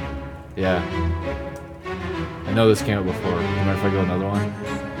 Yeah. I know this came out before. Do you mind if I go another one?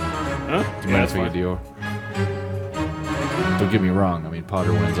 Huh? Do you mind if I go Dior? Don't get me wrong. I mean,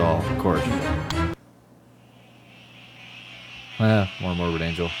 Potter wins all, of course. More Morbid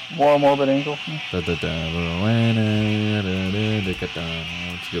Angel. More Morbid Angel. That's a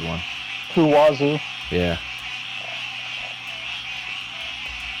good one. Wazoo. Yeah.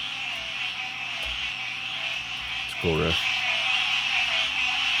 It's a cool riff.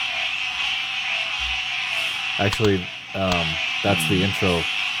 Actually, that's the intro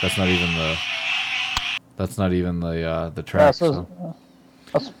That's not even the. That's not even the Yeah, track. so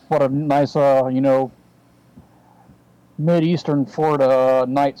that's what a nice, mid-eastern Florida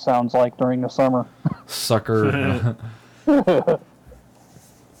night sounds like during the summer. Sucker.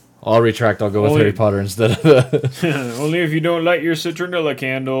 I'll retract. I'll go with Only- Harry Potter instead of the. Only if you don't light your citronella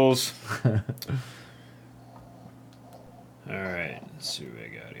candles. Alright, let's see what I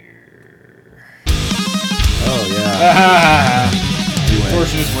got here. Oh, yeah.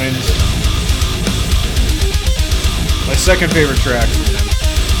 Contortionist wins. My second favorite track.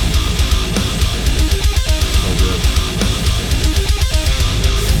 So good.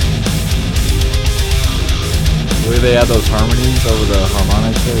 The way they add those harmonies over the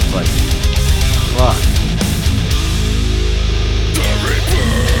harmonics there, it's like, fuck.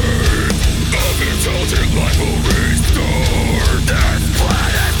 Intelligent life will restore this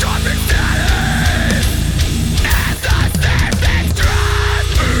planet's cosmic status as the surface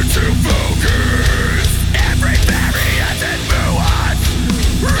drops into focus. Every variance and nuance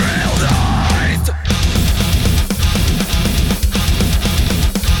realized.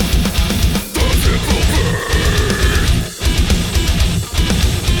 The simple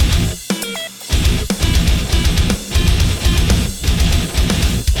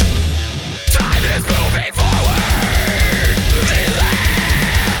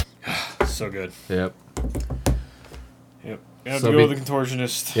So good. Yep. Yep. You have So to go be- with the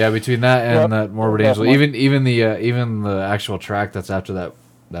Contortionist. Yeah, between that and Yep. that Morbid Angel, Definitely. even the actual track that's after that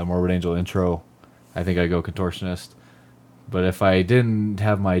Morbid Angel intro, I think I go Contortionist. But if I didn't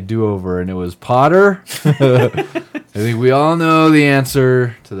have my do-over and it was Potter, I think we all know the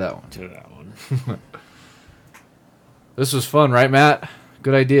answer to that one. To that one. This was fun, right, Matt?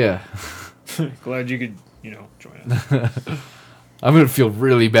 Good idea. Glad you could, join us. I'm gonna feel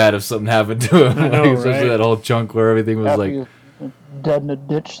really bad if something happened to him, I know, especially right? that whole chunk where everything was After like, you dead in a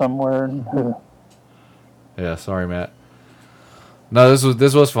ditch somewhere. And, yeah, sorry, Matt. No,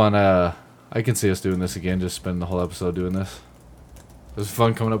 this was fun. I can see us doing this again. Just spend the whole episode doing this. It was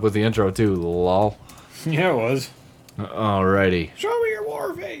fun coming up with the intro too. Lol. Yeah, it was. Alrighty. Show me your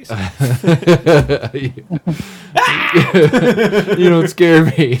war face. You don't scare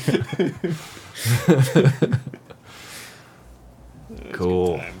me.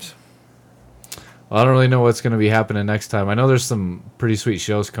 Cool. Well, I don't really know what's going to be happening next time. I know there's some pretty sweet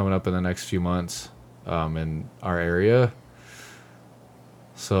shows coming up in the next few months in our area.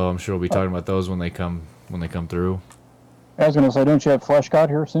 So I'm sure we'll be talking about those when they come through. I was going to say, don't you have Flesh God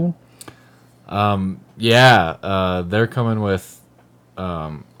here soon? Yeah, they're coming with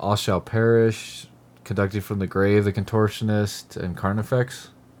All Shall Perish, Conducted from the Grave, The Contortionist, and Carnifex.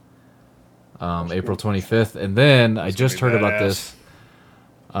 April 25th. And then I just heard about this.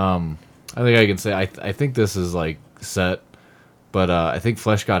 I think I can say I think this is like set, but I think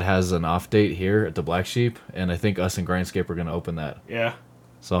Flesh God has an off date here at the Black Sheep, and I think us and Grindscape are going to open that. Yeah.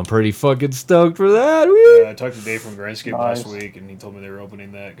 So I'm pretty fucking stoked for that. Woo! I talked to Dave from Grindscape Nice. last week, and he told me they were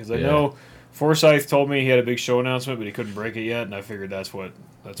opening that because I know Forsyth told me he had a big show announcement, but he couldn't break it yet, and I figured that's what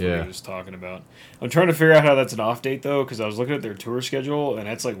he was talking about. I'm trying to figure out how that's an off date though, because I was looking at their tour schedule, and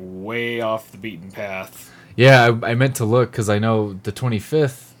that's like way off the beaten path. Yeah, I meant to look because I know the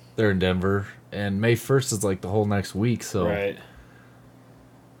 25th they're in Denver, and May 1st is like the whole next week. So Right.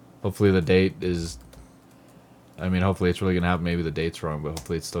 hopefully the date is. I mean, hopefully it's really gonna happen. Maybe the date's wrong, but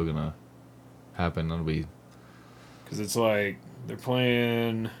hopefully it's still gonna happen. It'll be. Because it's like they're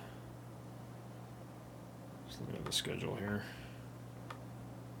playing. Just looking at the schedule here.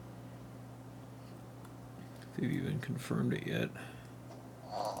 They've even confirmed it yet.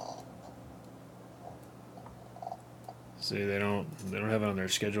 See, they don't have it on their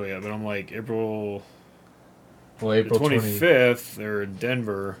schedule yet, but I'm like April. Well, April the 25th, they're in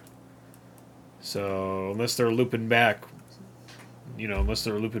Denver. So unless they're looping back,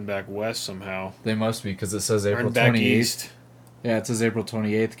 west somehow. They must be because it says Or April back 28th. east. Yeah, it says April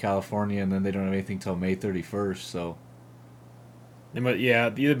 28th, California, and then they don't have anything till May 31st. So They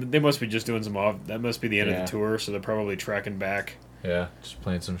must be just doing some off. That must be the end of Yeah. the tour, so they're probably tracking back. yeah, just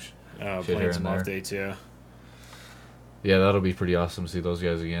playing some shit here Playing some and off there. dates, yeah. Yeah, that'll be pretty awesome to see those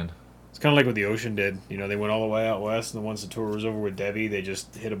guys again. It's kind of like what the Ocean did. They went all the way out west, and then once the tour was over with Debbie, they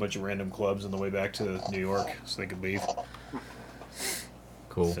just hit a bunch of random clubs on the way back to New York so they could leave.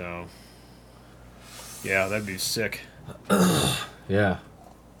 Cool. So, yeah, that'd be sick. Yeah.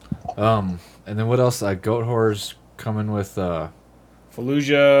 And then what else? Goat Horror's coming with.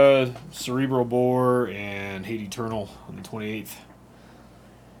 Fallujah, Cerebral Bore, and Hate Eternal on the 28th.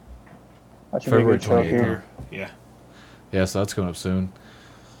 That should be a February good show 28th. here. Yeah. Yeah, so that's coming up soon.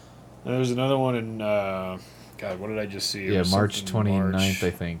 And there's another one in God, what did I just see? It Yeah, was March something 29th, March.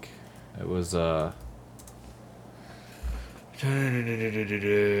 I think. It was, Let's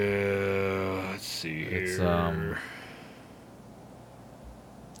see here.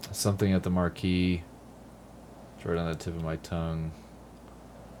 It's, something at the marquee. It's right on the tip of my tongue.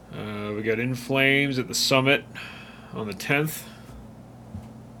 We got In Flames at the Summit on the 10th.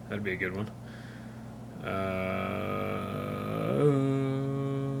 That'd be a good one.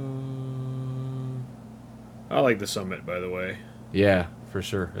 I like the Summit, by the way. Yeah, for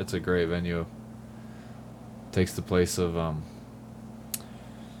sure. It's a great venue. Takes the place of,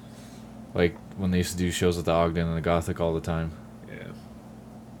 like, when they used to do shows at the Ogden and the Gothic all the time. Yeah.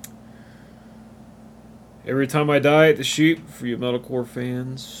 Every Time I Die at the Sheep for you metalcore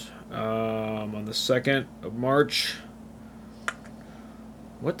fans. On the 2nd of March.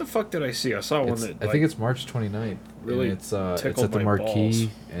 What the fuck did I see? I saw one that. I think it's March 29th. Really and it's at tickled the my marquee,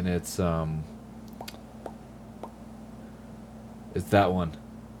 balls. and it's that one.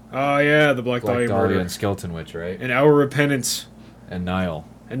 Oh yeah, the Black Dahlia murder. and Skeleton Witch, right? And Our Repentance. And Nile.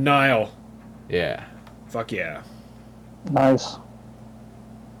 And Nile. Yeah. Fuck yeah. Nice.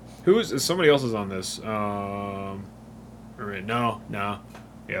 Who is somebody else is on this? No.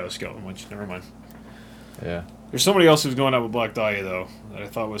 Yeah, it was Skeleton Witch. Never mind. Yeah. There's somebody else who's going out with Black Dahlia though that I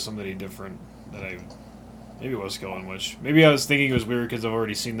thought was somebody different. Maybe it was Skeleton Witch. Maybe I was thinking it was weird because I've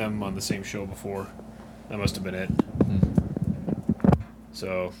already seen them on the same show before. That must have been it.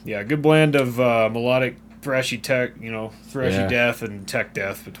 So yeah, good blend of melodic, thrashy tech, thrashy death and tech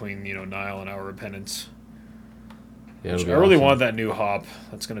death between Nile and Our Repentance. Yeah, I really want that new hop.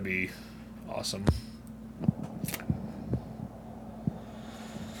 That's gonna be awesome.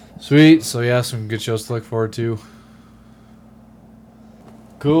 Sweet. So yeah, some good shows to look forward to.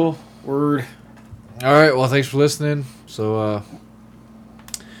 Cool. Word. All right. Well, thanks for listening. So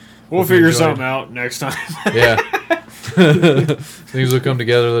we'll figure something out next time. Yeah. Things will come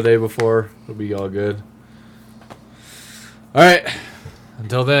together the day before. It'll be all good. All right.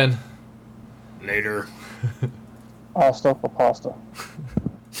 Until then. Later. Hasta for pasta.